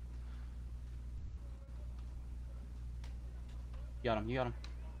 You got him.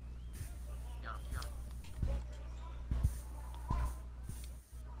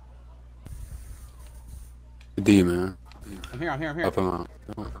 D, man. I'm here. Up him out.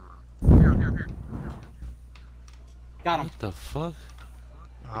 Got him. What the fuck?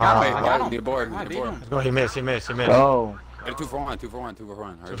 I got him. Need a board. I Need a beat board. him. Oh, he missed. Go. Get a 2 for 1. 2 for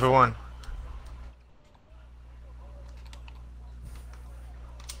 1. Hurry.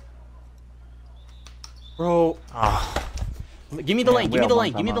 Bro. Oh, Give me the lane. we Give me have the one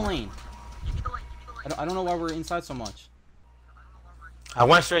lane. Give me the timeout. lane. I don't know why we're inside so much. I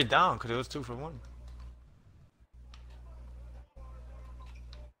went straight down because it was 2 for 1.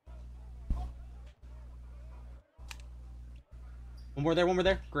 One more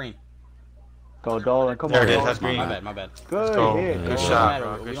there. Green. Go, Dolan. Come There on. it is. Dolan. That's green. My bad. Good go. hit. Good Dolan. shot, Doesn't matter.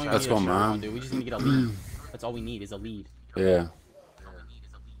 bro. We Good don't shot. Let's go, need a man. shot, dude. We just need to get a lead. That's all we need is a lead. Yeah.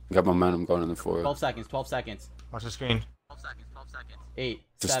 Got momentum going in the 4. 12 seconds. Watch the screen. 8,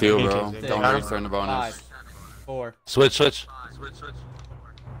 It's a 7, steal, bro. Six, Don't six, return the bonus. 5, 4. Switch.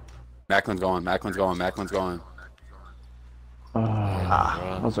 Macklin's going. Ah.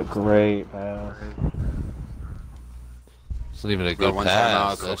 That was a great pass. It's not even a good one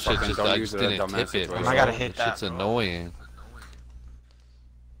pass. timeout, That so shit fucking just, don't I use just it, didn't dumbass tip it, situation. bro. I gotta hit That shit's that, bro. annoying.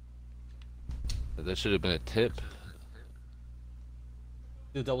 That should have been a tip.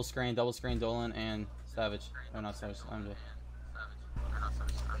 Do double screen, Dolan and Savage. Oh, not Savage. MJ.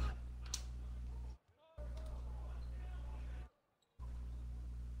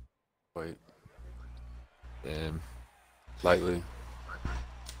 Wait, Damn. lightly.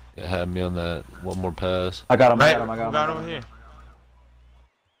 It had me on that one more pass. I got him. Right, I got him. I got him. who got over here?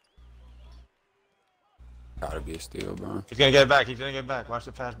 Gotta be a steal, bro. He's gonna get back. He's gonna get back. Watch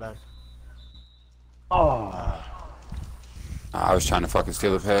the pass back. Oh. I was trying to fucking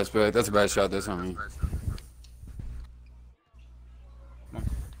steal the pass, but that's a bad shot. That's on me.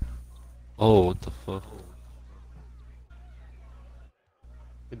 Oh, what the fuck?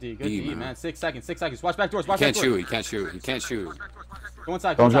 Good D, D, man. man. 6 seconds, 6 seconds. Watch back doors, You watch back can't doors. shoot. You can't shoot. You can't shoot. Go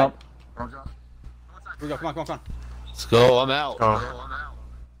inside, Don't inside. jump. Here we go, come on, come on, come on. Let's go. I'm out. Go.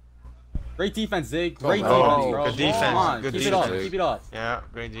 Great defense, Zig. Great Oh, defense, bro. good defense. Come on, Good keep defense. it up, keep it up. Yeah,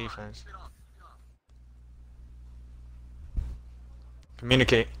 great defense.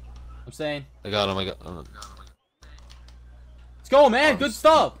 Communicate. I'm saying. I got him. Let's go, man. Good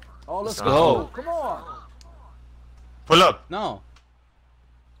stuff. Oh, let's go. Come on. Pull up. No.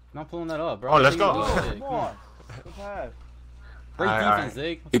 Not pulling that up, bro. Oh, let's Take it go. easy. Come Come on. on. Good pass. Great All right, defense, all right.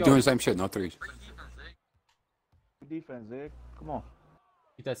 Zig. Let's Keep go. doing the same shit. No threes. Good defense, Zig. Come on.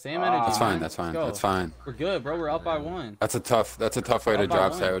 Keep that same energy. That's fine. man. That's fine. Let's go. That's fine. We're good, bro. We're up by 1. That's a tough way to Up by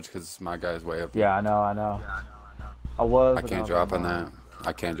drop 1. Savage because my guy's way up. Yeah, I know. I was. I but can't now drop I'm on not. that.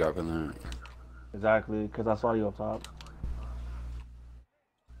 I can't drop on that. Exactly, because I saw you up top.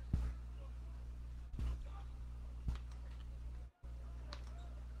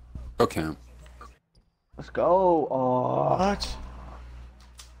 Okay. Let's go. Oh. What?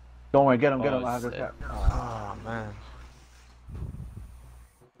 Don't worry, get him. Oh, I have this sick. cap. Oh, man.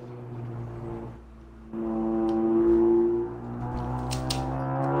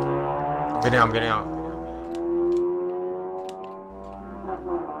 I'm getting out.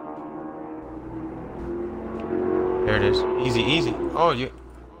 There it is. Easy, easy. Oh, you.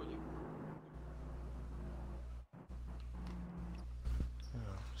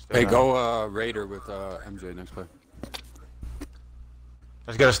 Hey, go Raider with MJ next play.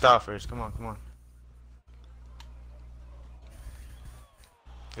 Let's get a stop first. Come on, come on.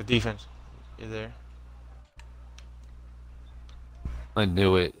 Good defense. You're there. I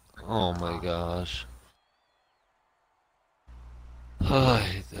knew it. Oh my gosh. I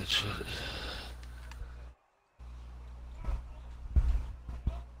hate that shit.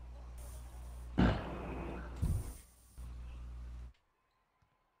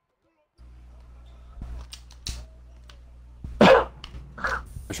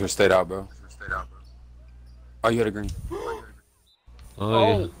 I should have stayed out, bro. Oh, you had a green.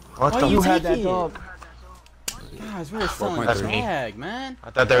 Oh, yeah. What the? You had take that it? dog. Guys, we're selling That's me. tag, man. I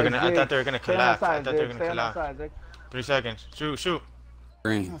thought they were Hey, gonna. I Zig, thought they were gonna stay on collapse. that I side, thought they were Zig. gonna Stay on that collapse. side, Zig. 3 seconds. Shoot, shoot.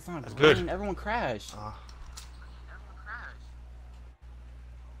 Green. No, it's not That's green. good. Everyone crashed.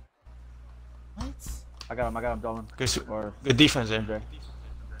 What? I got him, Dolan. Good, Or good defense there. MJ.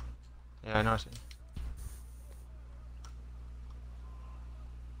 Yeah, I know. You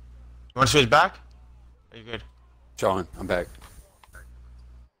want to switch back? Are you good? Sean, I'm back.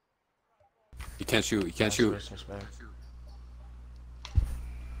 You can't shoot. You can't shoot. Switch back.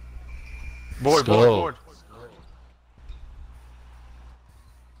 Board, Let's go. board.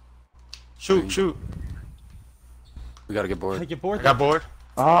 Shoot, shoot. We gotta get bored. Take your board. I got board.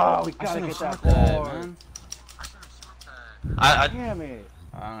 Oh, we I gotta shouldn't get have that shot that, board. man. I Damn it.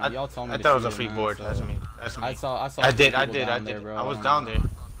 I don't know. Y'all told me I to thought it was shoot a free man, board. so- That's me. That's me. I saw. I did. people down there, bro. I was down there.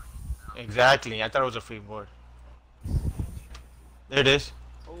 Exactly. I thought it was a free board. There it is.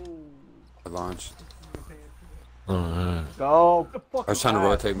 I launched. Alright. Go. The fuck I was trying to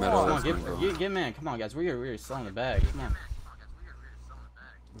rotate middle. Come on, That's fine, bro. get man. Come on, guys. We're selling the bag. Come on.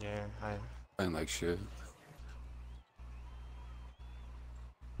 Yeah. Playing like shit.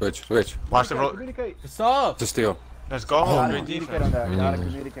 Switch. Watch the roll. Communicate. What's up? To steal. Let's go. Gotta Great communicate on defense. that. Gotta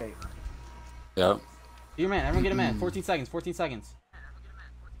communicate. Yep. Get your man. Everyone get a man. 14 seconds. 14 seconds.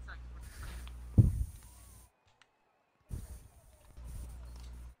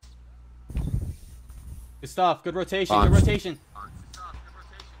 Good stuff. Good rotation. Good Launch. rotation.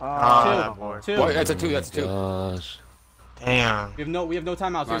 Ah, Two. that board. Two. Boy, that's a 2. That's a 2. Gosh. Damn. We have no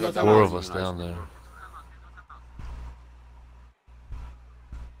timeouts. We have no Four of timeouts. us down there.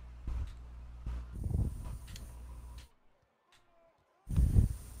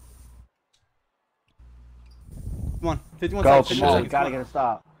 Come on. 51 Go, seconds. come 51 on. seconds. Gotta get a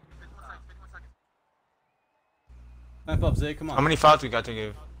stop. Knife up, Zig. Come on. How many fouls we got to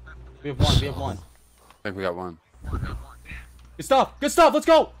give? We have one. We have one. I think we got one. Good stuff. Good stuff. Let's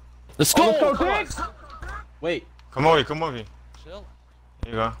go. Let's go. Let's go, Diggs. Wait. Come over, come over. Chill.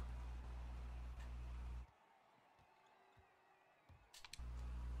 There you go.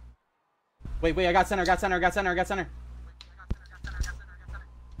 Wait. I got center. Never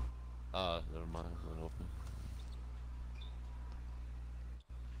mind. Went open.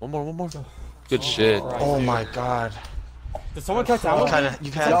 One more. Good shit. Oh my god. Did someone cut down?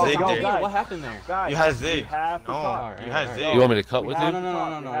 You had Zig there. guys. What happened there? Guys, You had Zig. we have to No, talk. you had Zig. You want me to cut with No. you?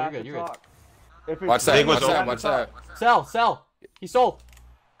 You're good. You're good. Watch that. Zig was Watch that. Sell. He sold.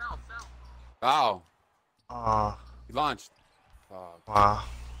 Wow. Oh, He launched. wow.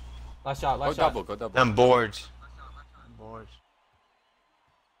 Last shot. Go double. Them boards.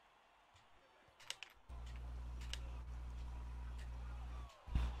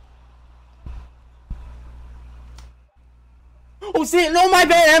 Oh, see it. No, my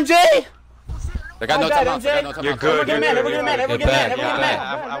bad, MJ. They got no bad, timeouts. MJ. You're good. Everyone get man. Get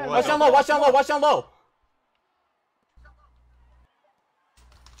back. Watch down low.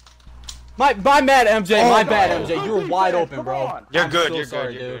 My bad, MJ. My bad, MJ. You were wide open, bro. You're I'm good. so You're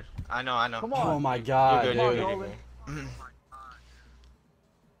sorry, good. You're dude. good. I know. Come on. Oh my god, You're dude. good. You're good.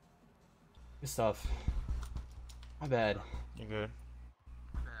 Good stuff. My bad. You're good.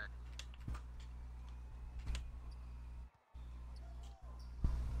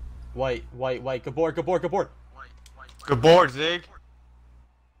 White. Good board. Good board, Zig.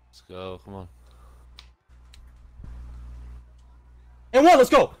 Let's go. Come on. And one. Let's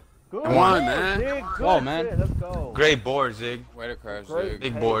go. Good. Come on, man. Dig, good Oh, man. shit. Let's go. Great board, Zig. Way to crash, Great Zig.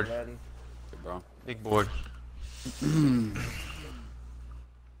 Big pace, board. Daddy. Good, bro. Big board.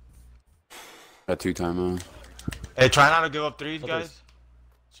 Got 2 timeouts. Hey, try not to give up threes, Okay. guys.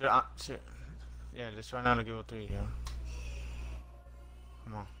 Sure. Yeah, just try not to give up threes, yeah.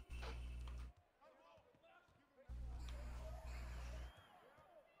 Come on.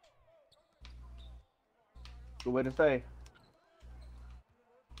 Good way to say.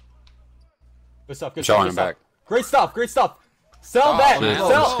 Good stuff. Showing him back. Great stuff. Sell Oh, that. man. Sell.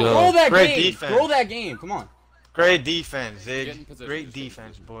 Let's go. Roll that Great game. defense. Roll that game. Come on. Great defense, Get in Zig. position, Great just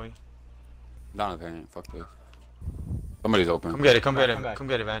defense, boy. Down the paint. Fuck this. Somebody's open. Come get it, come get Come back. it, come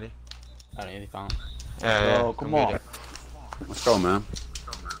get it, Vandy. I don't need to found. Yeah, Yo, come on. get it. Let's go, man.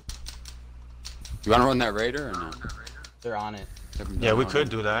 You want to run that Raider or no? They're on it. Yeah, we could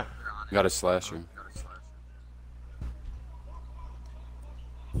do that. You got a slasher.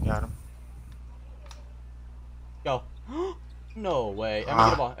 Got him. Go. No way. Ah. Everyone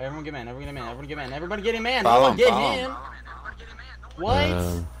get a ball. Everyone get man. Everybody get in man. Foul Everyone him, get foul him.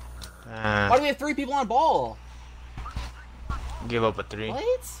 What? Why do we have 3 people on ball? Give up a 3.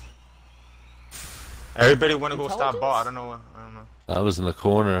 What? Everybody want to go stop Intelligence? ball. I don't know. I was in the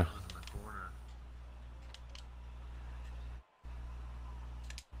corner.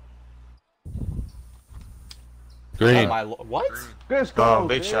 Green. Oh my what? Good go. Oh,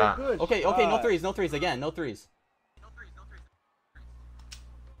 big Dig. shot. Good Okay, shot. no threes again, no threes.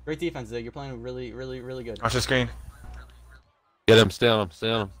 Great defense, Zig. You're playing really good. Watch the screen. Get him. Stay on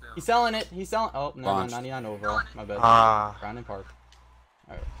him. He's selling it. Oh, no, Launched. 99 overall. My bad. Ah. Brandon Park.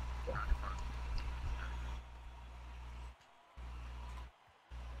 All right.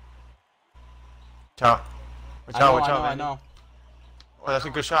 Go. Watch out, watch out, I Vandy. know. Oh, that's a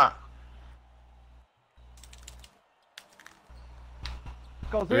good shot.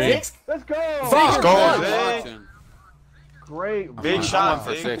 Let's go, Green. Zig. Let's go. Let's go, Good. Zig. Watching. Great. Big I'm shot, on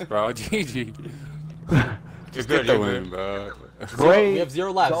for Zig. 6, bro. GG. You're Get good, the you're win, good. bro. Great. We have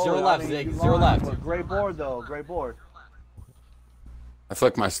 0 left. goal. 0 I left, mean, Zig. you 0 lied, left. but Great board, though. Great board. I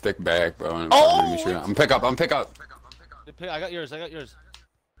flicked my stick back, bro. And let me shoot. I'm pick up. I got yours.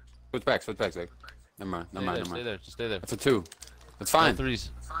 Switch back, Zig. Never mind. Just stay there. That's a 2. That's No fine.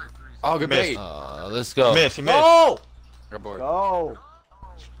 threes. Oh, good Missed. bait. Let's go. He missed. Oh! Good board. Go.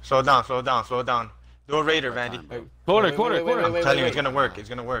 Slow down. Do a Raider, Vandy. Corner. I'm telling you, it's gonna work.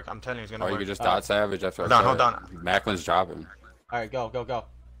 I'm telling you, it's gonna Oh, you work. could just dot Savage after Hold on. Macklin's dropping. All right, go.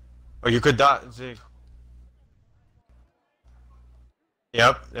 Or you could dot Zig.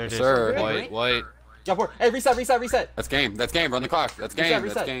 Yep, there it Yes, is. sir. White. Jump forward. Hey, reset. That's game. Run the clock. That's game.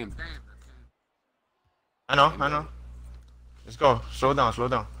 Reset. That's game. I know. Let's go. Slow down.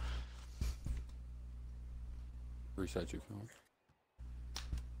 Reset you. Phil.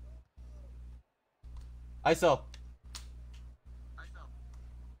 ISO.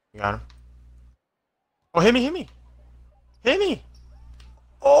 You got him. Oh, hit me.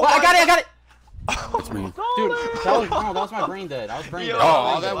 Oh, I got it. It's me. Dude, that was my brain dead. I was brain dead. Oh,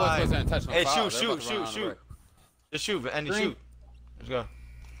 all that was an intentional Hey, foul. shoot. Just shoot, Andy, Green. shoot. Let's go.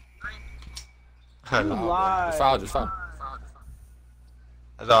 You lied. Just foul.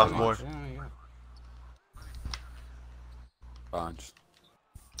 That's off board. Bunch.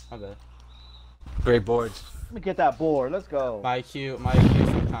 My bad. Great boards. Let me get that board. Let's go. My IQ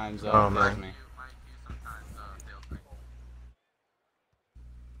sometimes fails man. me.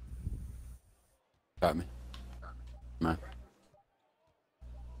 Got me. Man.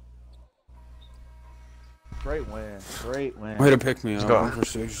 Great win. Great win. Way to pick me up. go. 1 for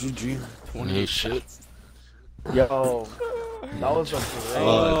 6. GG. 28 shit. Yo, that was a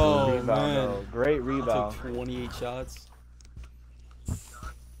great rebound, though. Great rebound. 28 shots.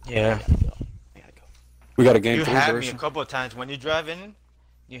 Yeah. I gotta go. We got a game You 3 had me a version. couple of times when you drive in.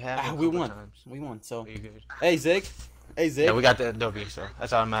 You had me a We couple won. times. We won. So, You good? hey Zig. Yeah, we got the W, so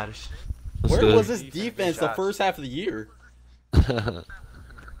that's all that matters. Where good. was this Defense, defense good the first half of the year? I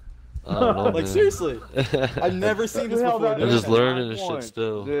don't know, Like man. seriously, I've never seen this Who held before. that I'm Dude. just in? learning 9 this shit points.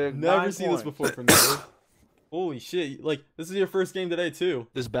 still. Dude, Never 9 seen this points. before from you. Dude. Holy shit! Like this is your first game today too.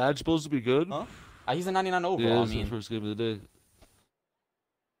 This badge supposed to be good? Huh? He's a 99 overall. Yeah, I this is mean, the first game of the day.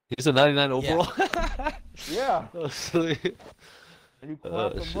 He's a 99 overall? Yeah, Oh, sweet. and you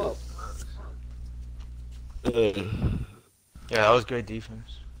clapped him shit. up. Yeah, that was great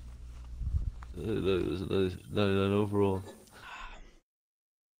defense. It was a nice 99 overall.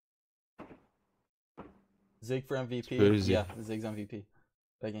 Zig for MVP. crazy. Yeah, Zig's MVP.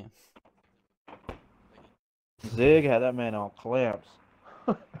 That game. Zig had that man on clamps.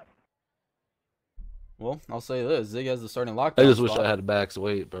 Well, I'll say this: Zig has the starting lockdown. I just wish spot. I had max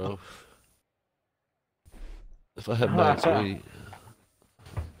weight, bro. If I had max weight.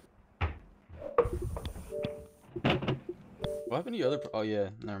 What happened to your other? Oh yeah,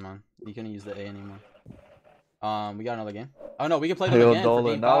 never mind. You couldn't use the A anymore. We got another game. Oh no, we can play them Yo, again for Dolan,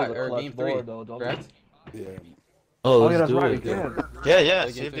 game that was 5 a or clutch game 3. board, though. Don't Correct? Yeah. Oh, Oh, yeah, let's that's do right. it. Again. Yeah.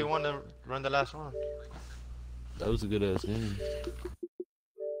 Play See game if they 3. want to run the last one. That was a good ass game.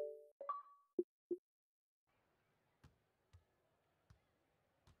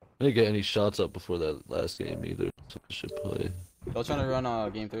 I didn't get any shots up before that last game either, so I should play. Y'all trying to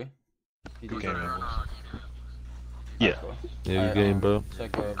run game 3? Good game, man. Yeah. Yeah, Alright, good game, bro.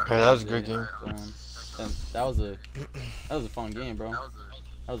 Check, Hey, that was a great game. And that was a fun game, bro.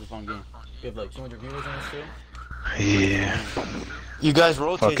 That was a fun game. We have like 200 viewers on this too. Yeah. You guys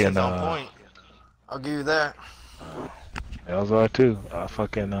rotations Fucking, on point. I'll give you that. That was all too.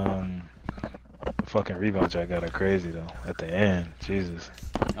 Fucking rebound jack got it crazy though. At the end, Jesus.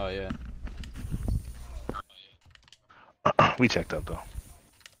 Oh yeah. We checked up though.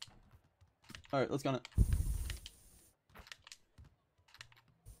 All right, let's go.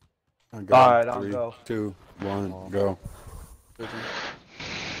 Alright, I'll 3, go. 2, 1, go.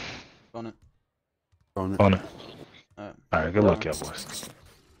 On it. On it. On it. Alright. Alright, good luck, y'all boys.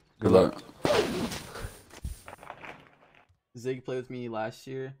 Good luck. Zig played with me last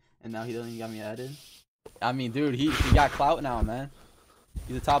year, and now he doesn't even got me added. I mean, dude, he got clout now, man.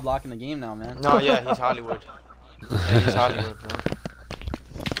 He's the top block in the game now, man. No, yeah, he's Hollywood. Yeah, he's Hollywood, bro.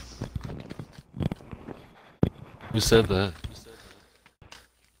 Who said that?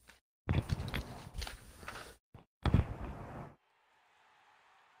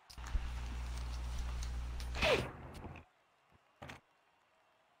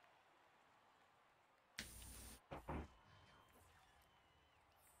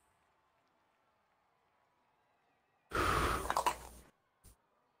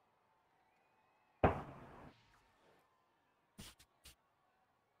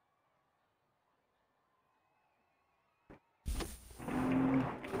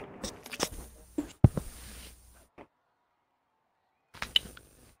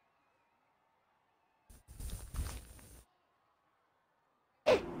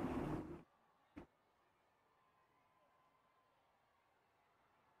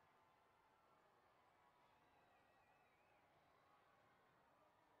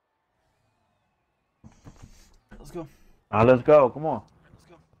 Let's go. Alright, let's go. Come on.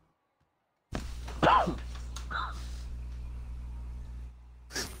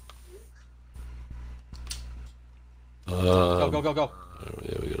 Go.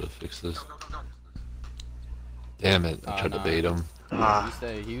 Yeah, we gotta fix this. Damn it! I tried to nah. bait him. You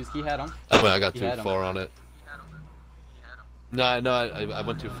stay. He had him. I got He too had him. far on it. No, I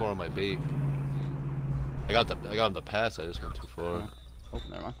went too far on my bait. I got on the pass. I just went too far. Oh,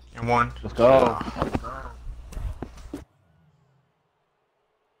 never mind. And one. Let's go.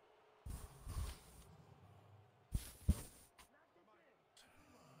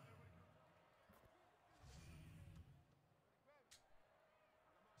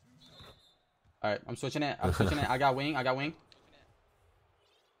 All right, I'm switching it. I'm switching it. I got wing. I got wing.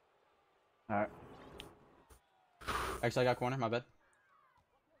 All right. Actually, I got corner. My bad.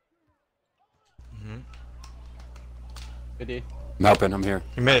 Good D. I'm helping. I'm here.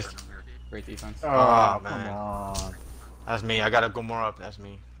 You missed. Great defense. Oh, Come man. on. That's me. I gotta go more up. That's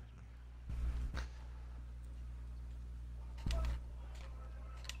me.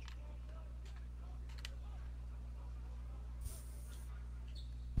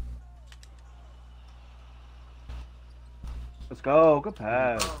 Let's go. Good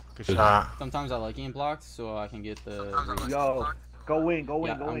pass. Good shot. Sometimes I like getting blocked, so I can get the. Yo, go wing. Go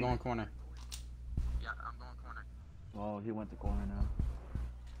wing. Yeah, Go I'm wing. going corner. Oh, he went to corner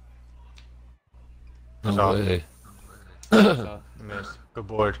now. No way. So, You missed. Good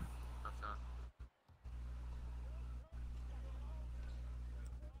board.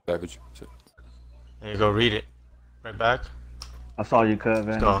 Savage. There you go. Read it. Right back. I saw you cut,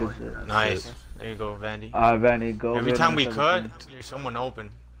 Vandy. Go. Good shit. Nice. There you go, Vandy. All right, Vandy, go. Every ahead time and we set cut, the there's someone open.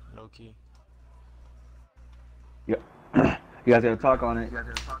 Low key. team. You guys gotta talk on it.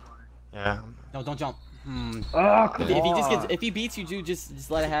 Yeah. no, don't jump. Oh, come If he just on. gets, if he beats you, dude, just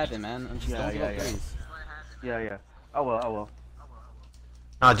let it happen, man. And just don't give up threes. Yeah. I will.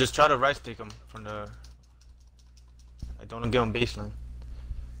 Nah, just try to right stick him from the. I don't give him baseline.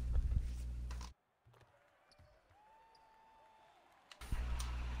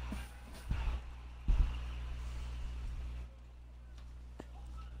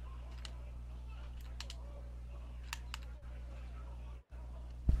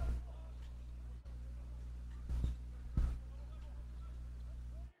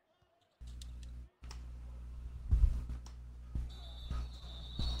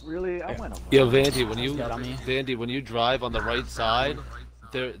 Really? I went over. Yo, Vandy, when you drive on the right side,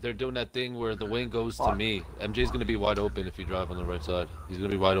 they're doing that thing where the wing goes to me. MJ's gonna be wide open if you drive on the right side. He's gonna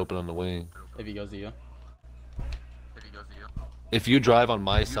be wide open on the wing. If he goes to you. If you drive on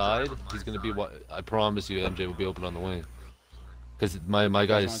my side, he's gonna be. I promise you, MJ will be open on the wing. Cause my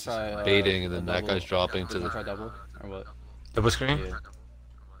guy's try, baiting, and then a that double? guy's dropping Do to you want the. to try double or what? Double screen? Yeah.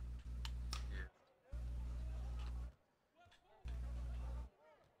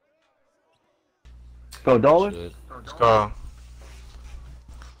 Go, Dolan. Shit. Let's go.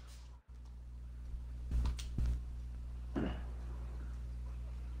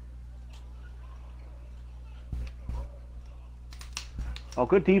 Oh,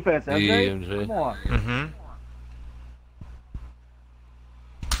 good defense, MJ. Yeah, MJ. Come on. Mm-hmm.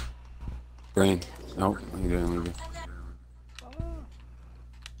 Green. Nope. You didn't leave it.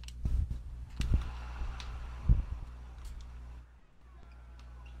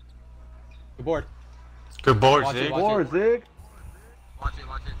 Good board. Good board, Watch it, Zig. watch Good board, Zig. Watch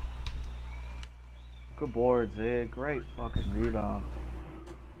it. Good board, Zig. Great fucking rebound.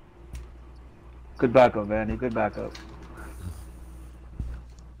 Good backup, Vandy. Good backup.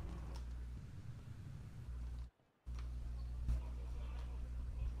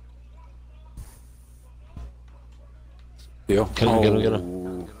 Deal. Get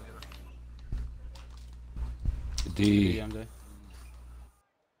him. D. MJ.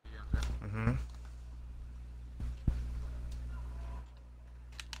 Mm-hmm.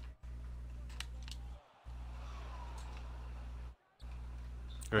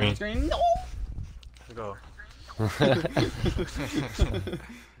 Green. Screen. No. Let's go.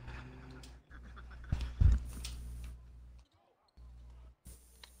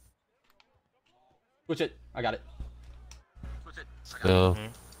 Switch it. I got it. Go.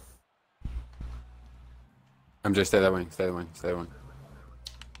 MJ, stay that wing. Stay that wing.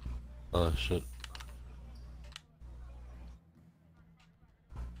 Oh shit.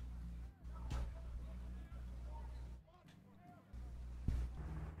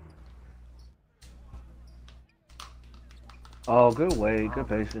 Oh, good way. Good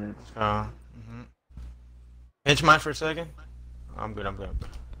patience. Mm-hmm. Pinch mine for a second. I'm good.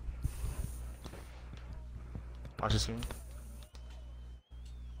 Watch the screen.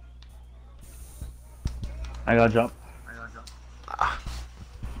 I gotta jump.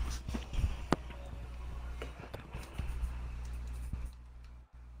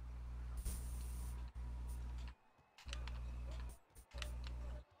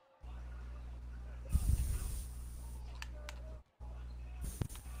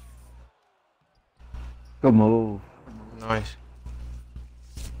 Good move. Nice.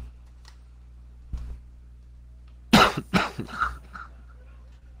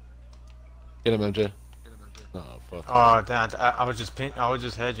 Get him, MJ. Oh fuck. Oh, damn. I was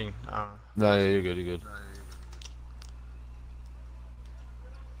just hedging. No, yeah, you're good.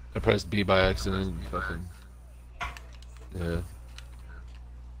 I pressed B by accident. Fucking. Yeah.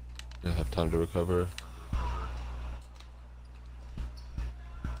 I have time to recover.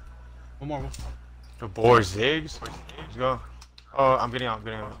 One more. The board zigs. Let's go. Oh, I'm getting out.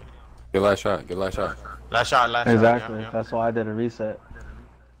 Good last shot. Good last shot. Last shot. Exactly. Yeah. That's why I did a reset.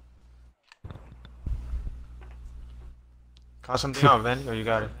 Call something out, Vandy, or you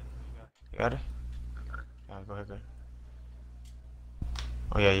got it? You got it? Yeah, go ahead.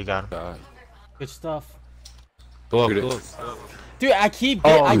 Oh yeah, you got him. Good stuff. Go up. Dude, I keep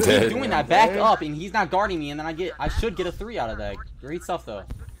doing that back up, and he's not guarding me, and then I should get a 3 out of that. Great stuff though.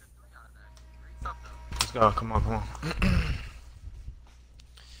 Let's go. Come on.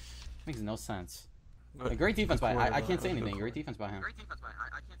 Makes no sense. A great defense by I can't say anything. Great defense by him.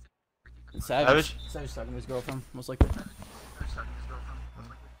 Savage sucking his girlfriend, most likely.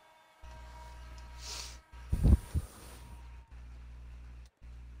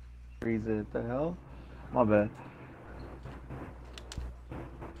 Freeze it. The hell? My bad.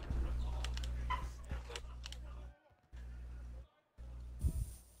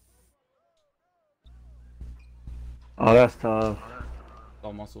 Oh, that's tough.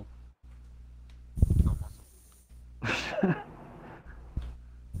 All muscle.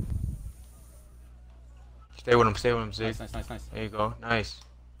 Stay with him, Zig. Nice. There you go. Nice.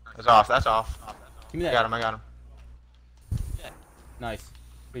 That's off. Give me that. I got him. Yeah. Nice.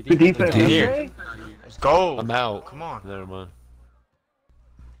 Good defense. Here. Let's go. I'm out. Come on. Never mind.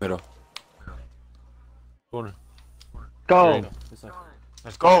 Middle. Corner. Go.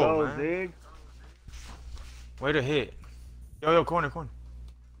 Let's go, man. Zig. Way to hit. Yo, corner.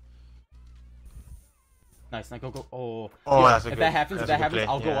 Nice. Now go. Oh, that's a if good. that happens, Play.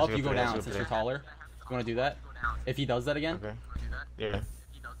 I'll go Yeah, up. that's a You good go play. down since you're taller. You want to do that? If he does that again. Okay. Yeah.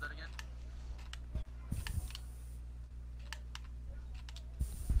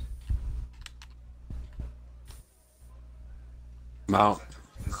 I'm out.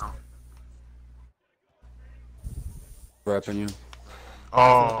 Wrapping you.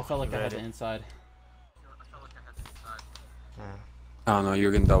 Oh. I felt like I had the inside. I don't know.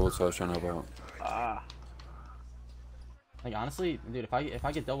 You're getting doubled, so I was trying to help out. Like honestly, dude, if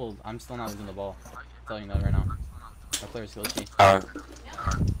I get doubled, I'm still not losing the ball. I'm telling you that right now. My player's glitchy. Alright.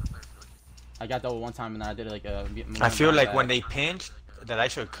 I got doubled one time and then I did it like a. I feel like when they pinch, that I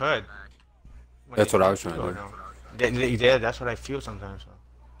should cut. That's what I was trying to do. Yeah, that's what I feel sometimes. So,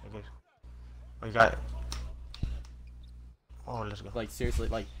 I guess. We got. Oh, let's go. Like seriously,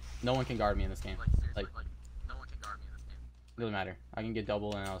 like no one can guard me in this game. Like doesn't matter. I can get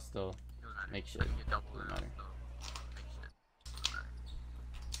double and I'll still make shit. Doesn't matter.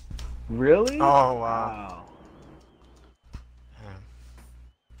 Really? Oh wow.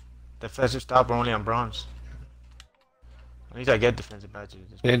 Defensive stopper only on bronze. At least I get defensive badges.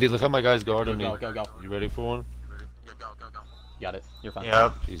 Andy, look how my guy's guarding me. Go. You ready for one? Got it. You're fine.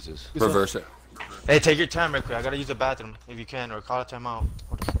 Yep. Jesus. Reverse it. Hey, take your time real quick. I gotta use the bathroom if you can, or call a timeout.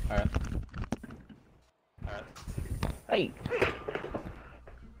 Alright. Hey.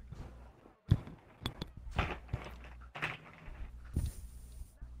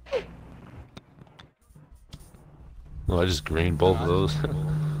 Oh, I just greened both of those.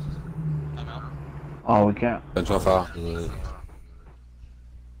 Oh, we can't. Bench on foul.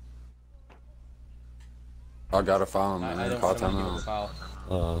 I got a foul, man. I don't Call want to give timeout. a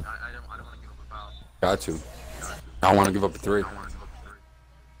foul. Got to. I don't want to give up a 3.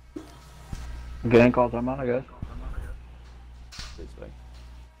 Getting called timeout, I guess.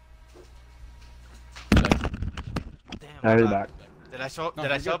 Now he's back. Did I show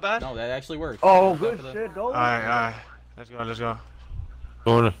bad? No, that actually worked. Oh, good shit, go. Alright. Let's go.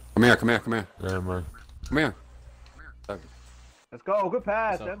 Corner. Come here. Never mind. Come here. Let's go. Good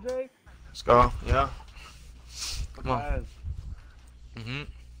pass, What's up? MJ. Let's go. Yeah. Good Come on. pass.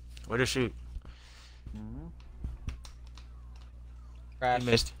 Way to shoot. Crash. You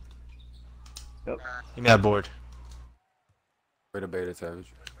missed. Yep. Give me that board. Way to bait it,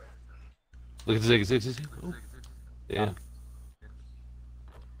 Savage. Look at the Zig. Oh. Yeah.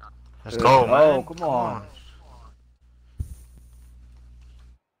 Let's go, man. Oh, come on.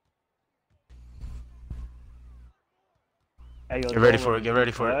 Hey, yo, Get ready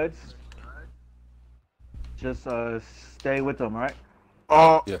for it. Just stay with them, right?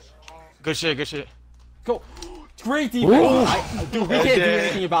 Oh. Yes. Good shit. Go. Great defense. Dude, we can't do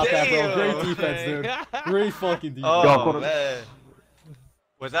anything about that, bro. Great defense, dude. Great fucking defense. Oh, man.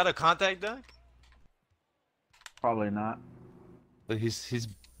 Was that a contact dunk? Probably not. Like he's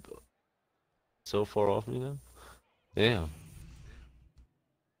so far off me now. Damn.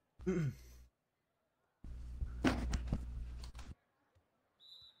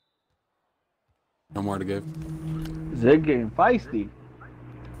 No more to give. Zig getting feisty.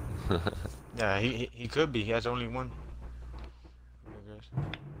 Yeah, he could be. He has only one.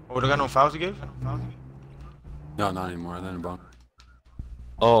 Oh, they got no fouls to give? No, not anymore. Then a bump.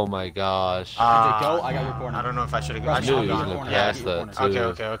 Oh my gosh. Go. I got your corner. I don't know if I should have. I I knew should he was have gonna gone. pass that too.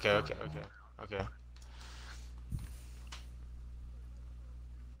 Okay.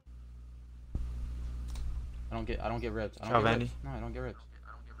 I don't get ripped. I Oh, don't get Vandy. ripped. No, I don't get ripped.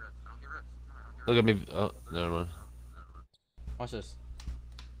 Look at me. Oh, never mind. Watch this.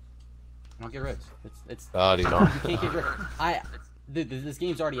 I don't get ripped. It's God, you can't get ripped. This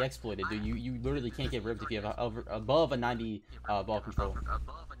game's already exploited, dude. You literally can't get ripped if you have above a 90 ball control.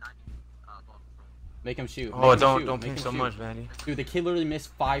 Make him shoot. Oh, don't ping so much, Vandy. Dude, the kid literally missed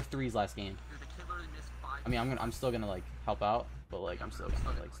 5 threes last game. I mean, I'm still gonna like help out, but like I'm still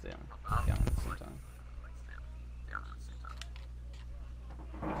gonna like stay on down at the same time.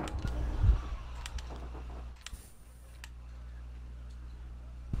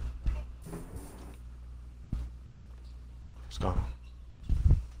 Let's go.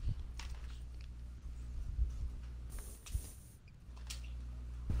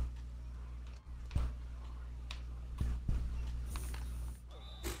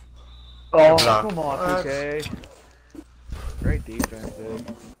 Oh, come on, PK. Great defense,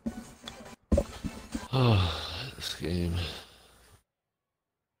 dude. Oh, this game.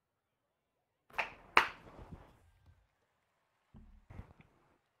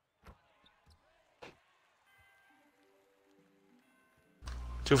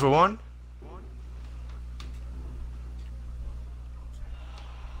 Two for one?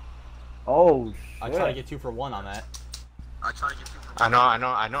 Oh, shit. I try to get 2 for 1 on that. I know.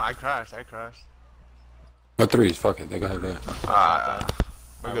 I crashed. What threes? Fuck it. They got that.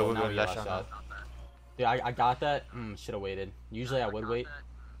 We're good. Last shot. Dude, I got that. Should have waited. Usually I would wait,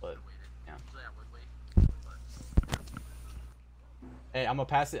 but yeah. Hey, I'm gonna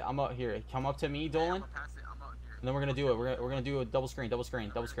pass it. I'm up here. Come up to me, Dolan. And then we're gonna do it. We're gonna do a double screen.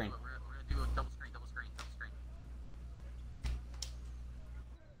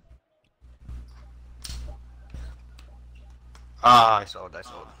 I saw it.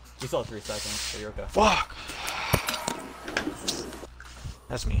 You still have 3 seconds, so you're okay. Fuck!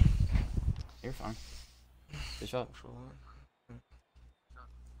 That's me. You're fine. Good shot.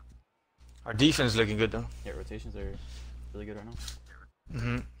 Our defense is looking good though. Yeah, rotations are really good right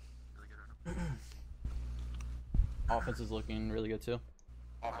now. Offense is looking really good too.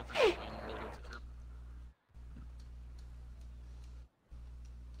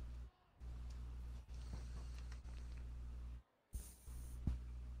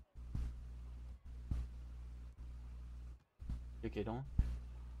 You okay, Dolan?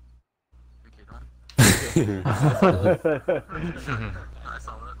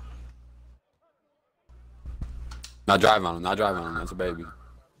 Not drive on him. That's a baby.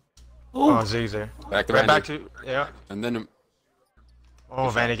 Oh, Zig's there. Back to right Vandy. back to yeah. And then. Oh,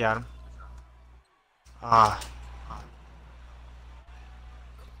 Vandy got him. Fine.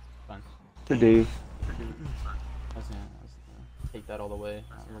 To D. Take that all the way.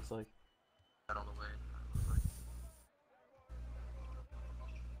 It looks like.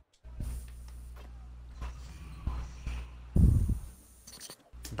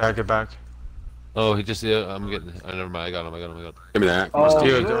 Back. Oh, he just I'm getting. Never mind. I got him. Give me that. Oh,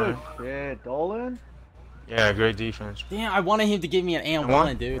 Steal, good shit, Dolan. Yeah, great defense. Damn, I wanted him to give me an and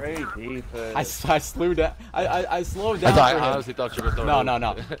one, dude. Great defense. I slowed down. I slowed down. I honestly thought you were throwing.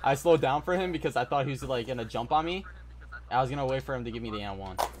 No. I slowed down for him because I thought he was like gonna jump on me. I was gonna wait for him to give me the and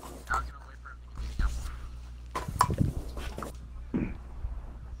one.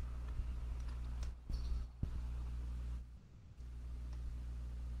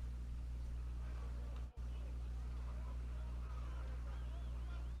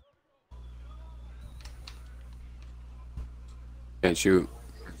 Can't shoot.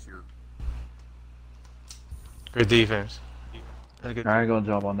 Good defense. I ain't gonna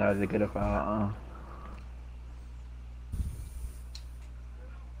jump on that to get a foul.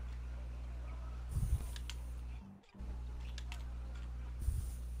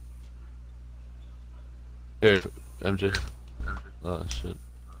 Here, MJ. Oh shit.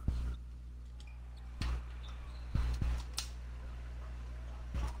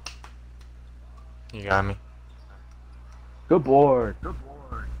 You got me. Good board.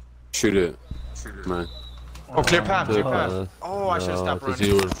 Shoot it. Man. Oh, clear path. Oh, I should have stopped running. Because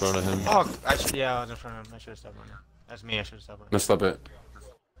you were in front of him. Fuck. Yeah, I was in front of him. I should have stopped running. That's me. I should have stopped running. Let's flip it.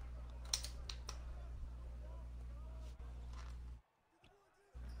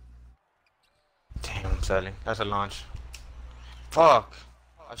 Damn, I'm selling. That's a launch. Fuck.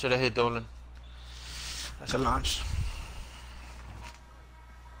 I should have hit Dolan. That's a launch.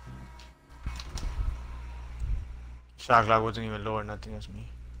 Shot clock wasn't even lower, nothing. That's me.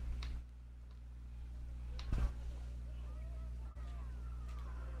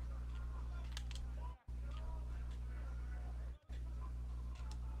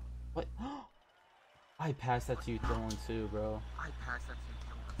 What? I passed that to you throwing too, bro.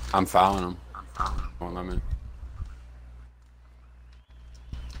 I'm fouling him. Won't let me.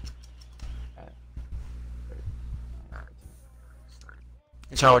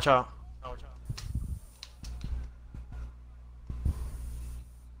 Watch out.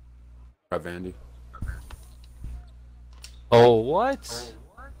 Got Vandy. Oh, what?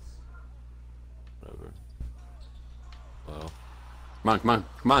 Whatever. Wow. Come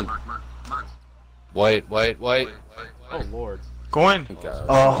on. White. Oh lord. Go in.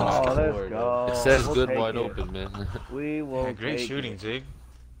 Oh, let's go. It says We'll good take wide it. open, man. We will. Yeah, great take shooting, it. Zig.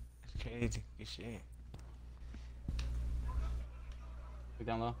 Crazy. Good shit. Look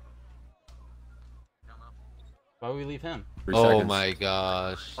down low. Why would we leave him? 3 Oh seconds. my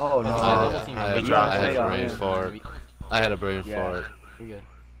gosh. Oh no. I Good job. had Stay a on brain him. fart. I had a brain Yeah. fart. You're good.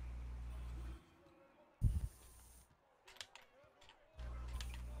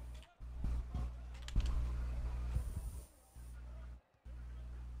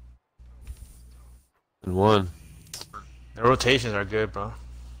 And one. The rotations are good, bro.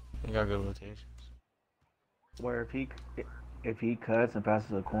 You got good rotations. Where if he cuts and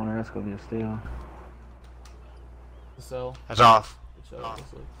passes a corner, that's gonna be a steal. So. That's off. So,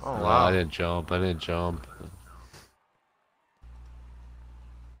 Oh No, wow. I didn't jump. If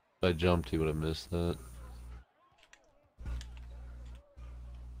I jumped, he would have missed that.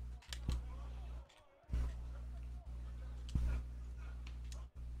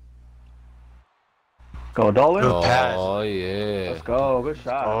 Go Dolan. Good pass. Oh yeah. Let's go. Good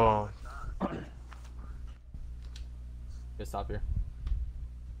shot. Oh. Just stop here.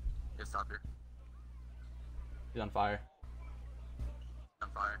 He's on fire.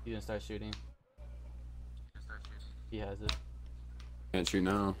 He's gonna start shooting. He has it. Can't shoot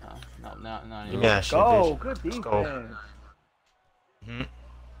now. No Give me that shit, Go. bitch. Good Let's defense. go. Mhm.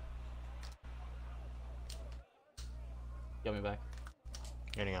 Get me back.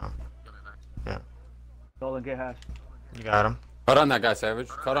 Getting out. Dolan, get hash. You got him. Cut on that guy, Savage.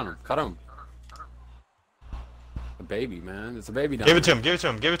 Cut on him. A baby, man. It's a baby down Give it there. to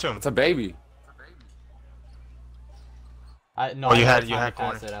him. It's a baby. No, Oh, I you had had no time to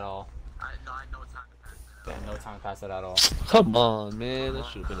corner. pass it at all. I had no time to pass it at all. Come on, man. That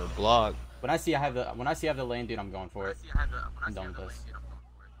should have been a block. When I see I have the lane, dude, I'm going for it. I'm done with this.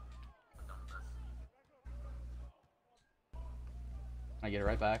 I get it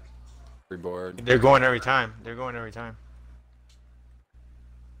right back. Free board. They're going every time.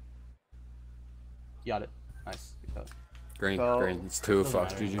 Got it. Nice. Good job. Green. It's 2 Doesn't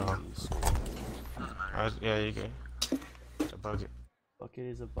fuck, matter. GG. Yeah, you good. It's a bucket. Bucket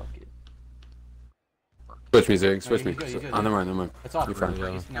is a bucket. Switch me, Zig. No, Switch me. you're good, you're good. On the run. It's off. You're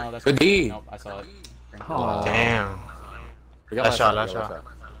fine. No, that's Good D. Nope, I saw it. Oh. Damn. We got Last shot.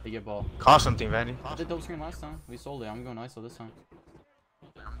 They get ball. Call something, Vandy. I did double screen last time. We sold it. I'm going ISO this time.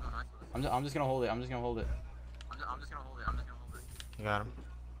 I'm just gonna hold it. You got him.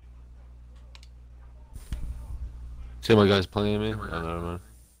 See my guys playing me? I don't know, man.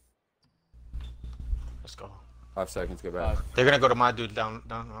 Let's go. 5 seconds. Get back. They're gonna go to my dude down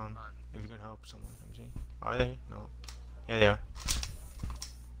on. If you can help someone. Are they? No. Yeah, they are.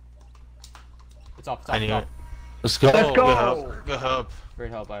 It's off. I knew it. Let's go. Let's go. Good help. Good help. Great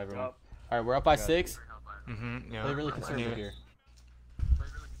help by everyone. Alright, we're up by 6. Yeah. Play really I knew conservative it. here.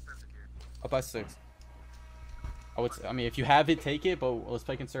 Up by 6. I mean, if you have it, take it, but let's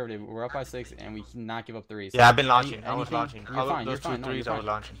play conservative. We're up by 6, and we cannot give up threes. Yeah, I've been launching. I was Anything- launching. You're All fine. those You're two fine. No, threes, you're I was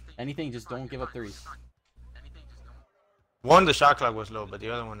fine. launching. Anything, just don't give up threes. One, the shot clock was low, but the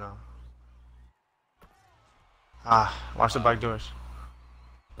other one, no. Watch the back doors.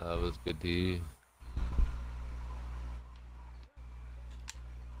 That was good D.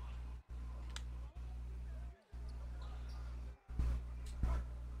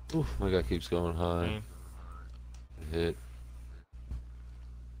 Oof, my guy keeps going high. Hit.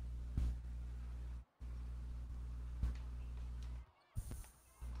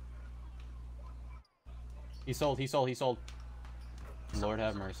 He sold. Lord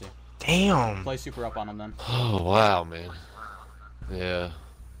have mercy. Damn. Play super up on him then. Oh, wow, man. Yeah.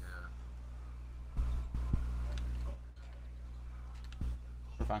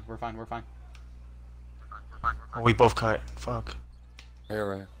 We're fine. Oh, we both cut. Fuck.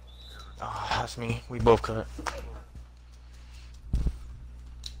 Right. Oh, that's me. We both cut.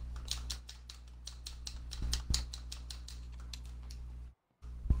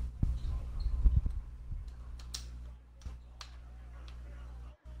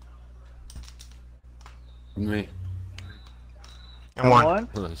 Me. And one.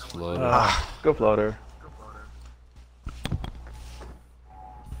 Nice floater. Good floater.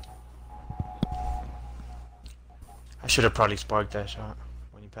 I should have probably sparked that shot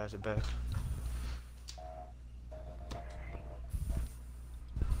when you pass it back.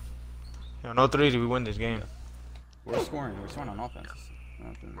 Yo, no threes, we win this game. We're scoring on offense.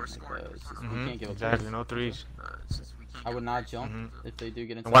 Nothing like that. It's just, we can't give up Exactly, threes. no threes. I would not jump if they do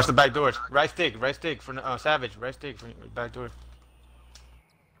get into. And watch the back doors. Right stick for Savage. Right stick for back door.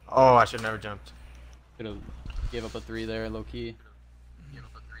 Oh, I should never jumped. Could have gave up a 3 there, low key.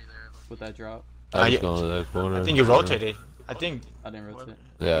 With that drop. I was going to that corner. I think you rotated. I think. I didn't rotate.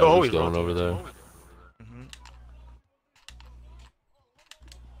 Yeah, you I always was going rotate. over there.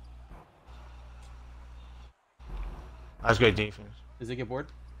 That's great defense. Does it get bored?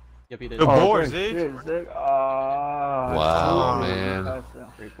 Yep, he did. Good board, Zig. Zig. Wow, man.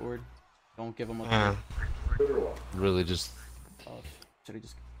 Great board. Don't give him a Yeah. Really just should have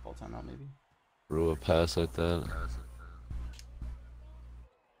just called timeout maybe. threw a pass like that.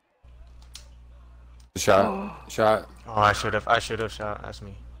 Shot. Oh, I should have shot. That's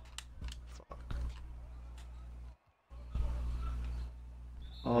me. Fuck.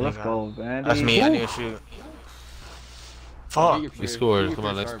 Oh, let's go, man. That's me. I need to shoot. Fuck. We scored. Come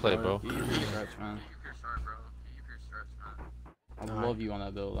on, next play, bro. I love you on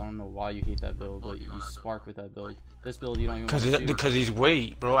that build. I don't know why you hate that build, but you spark with that build. This build you don't even want to shoot. Because he's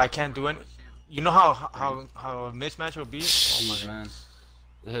weight, bro. I can't do it. You know how a mismatch will be? Oh my man.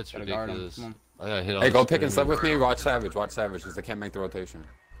 That's Gotta guard him. ridiculous. Come on. I got hit on Hey, the go pick and screen. slip with me. Watch Savage, because they can't make the rotation.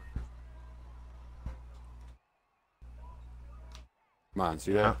 Come on,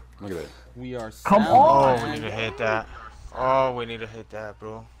 see that? Look at that. We are Come sound, on! Oh, we need to hit that. Oh, we need to hit that,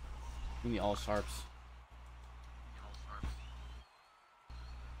 bro. We need all sharps.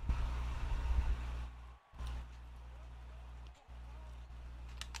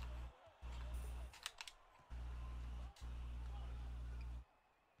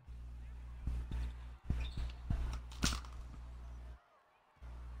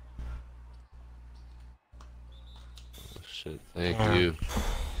 Shit, thank Yeah. you.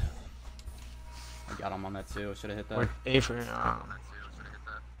 I got him on that too. Should have hit that. We're A for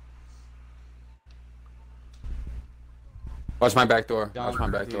Watch my back door. John, Watch my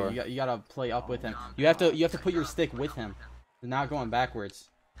back dude, door. You gotta play up with him. You have to put your stick with him. Not going backwards.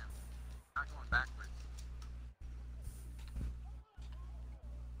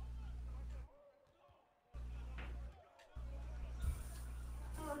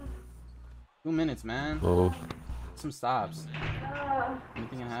 Two minutes, man. Oh. Some stops.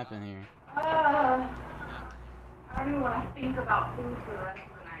 Anything can happen here. I don't even want to think about food for the rest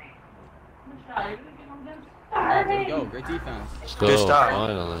of the night. I'm tired. Alright, there we go. Great defense. Let's Good go, start.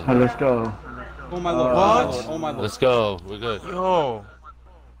 finally. Oh, let's go. Oh my lord. What? Oh my lord. Let's go. We're good. Yo.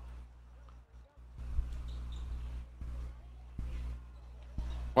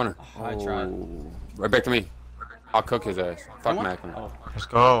 Corner. I tried. Oh. Right back to me. I'll cook his ass. Fuck What? Macklin. Oh. Let's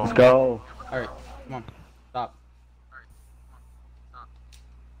go. Let's go. Alright, come on. Stop.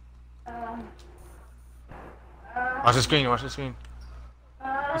 Watch the screen. Watch the screen.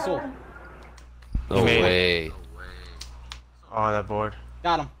 He sold. No made it. way. Oh, that board.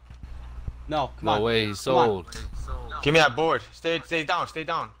 Got him. No, come on. No way. He Come on. sold. Give me that board. Stay down. Stay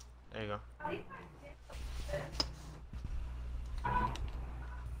down. There you go.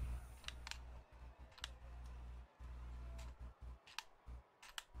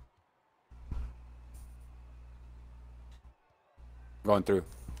 Going through.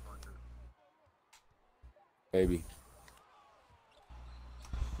 Baby.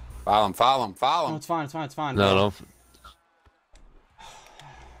 Follow him, follow him, follow No, him. it's fine, it's fine, it's fine. No, no.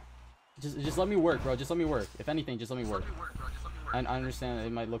 Just let me work, bro. Just let me work. If anything, just let me work. I understand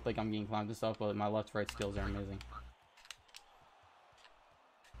it might look like I'm getting climbed and stuff, but my left-right skills are amazing.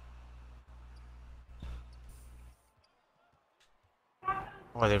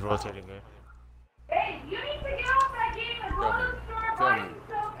 Oh, they rotated good. Hey, you need to get off that game and go to the store buy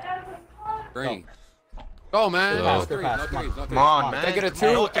yourself as a Green. Go, man. Good No pass, threes, good pass, no come on. threes, no threes. Come on, If they man. get a Come two,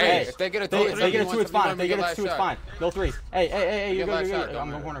 on, hey, threes. if they get a two, They get a two, it's fine. If they get a last two, it's shot. fine. No threes. Hey, You you're get good, last shot,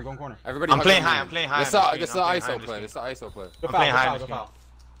 I'm don't going corner, Everybody I'm hug playing their high, man. I'm playing high This on the is screen, the I'm ISO playing play. high This is the ISO play. Go I'm playing high foul, on go the foul.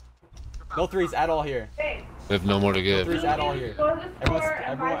 No threes at all here. We have no more to No give. threes at all here.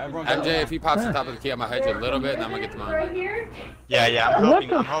 Everyone's MJ, if he pops the top of the key, I'm gonna hedge you a little bit, and I'm gonna get to right mine. here. Yeah, I'm What helping.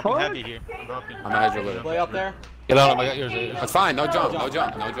 the I'm helping fuck? heavy here. I'm helping. I'm gonna hedge you a little. Play up there. Get on him. I got yours. Aiden. That's fine. No jump. No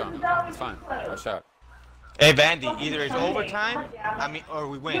jump. No jump. It's fine. No shot. Hey, Vandy, either it's overtime, or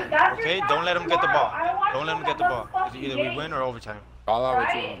we win. Okay? Don't let them get the ball. Don't let them get the ball. It's either we win or overtime. Call out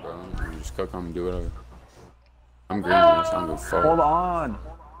what you want, bro. You just cook them and do whatever. I'm green. I'm good. Hold on.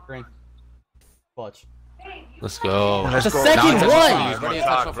 Green. Clutch. Let's go. That's the second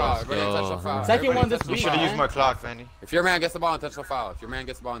one. Second one this You week. should have used my clock, Vandy. If your man gets the ball and touch the foul,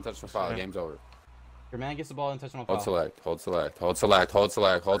 game's over. Your man gets the ball and touch on foul. Hold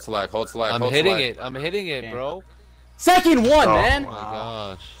select. I'm hitting it, bro. Second one, man. Oh my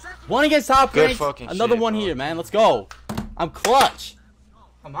gosh. One against top Good ranks. fucking Another shit, one bro. here, man. Let's go. I'm clutch.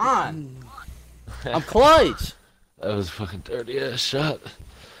 Come on. I'm clutch. That was a fucking dirty ass shot.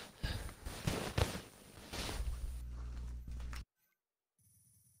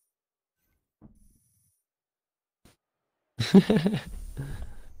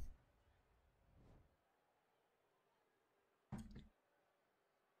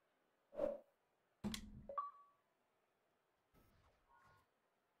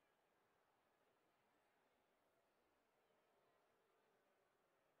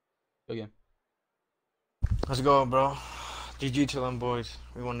 Again. Let's go, bro. GG to them boys.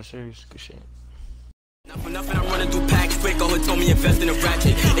 We won the series. Good shit. Nothing, I'm running through packs quick. All hits on me, invest in a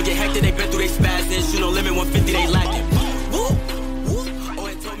ratchet. They get hectic, they been through they spat.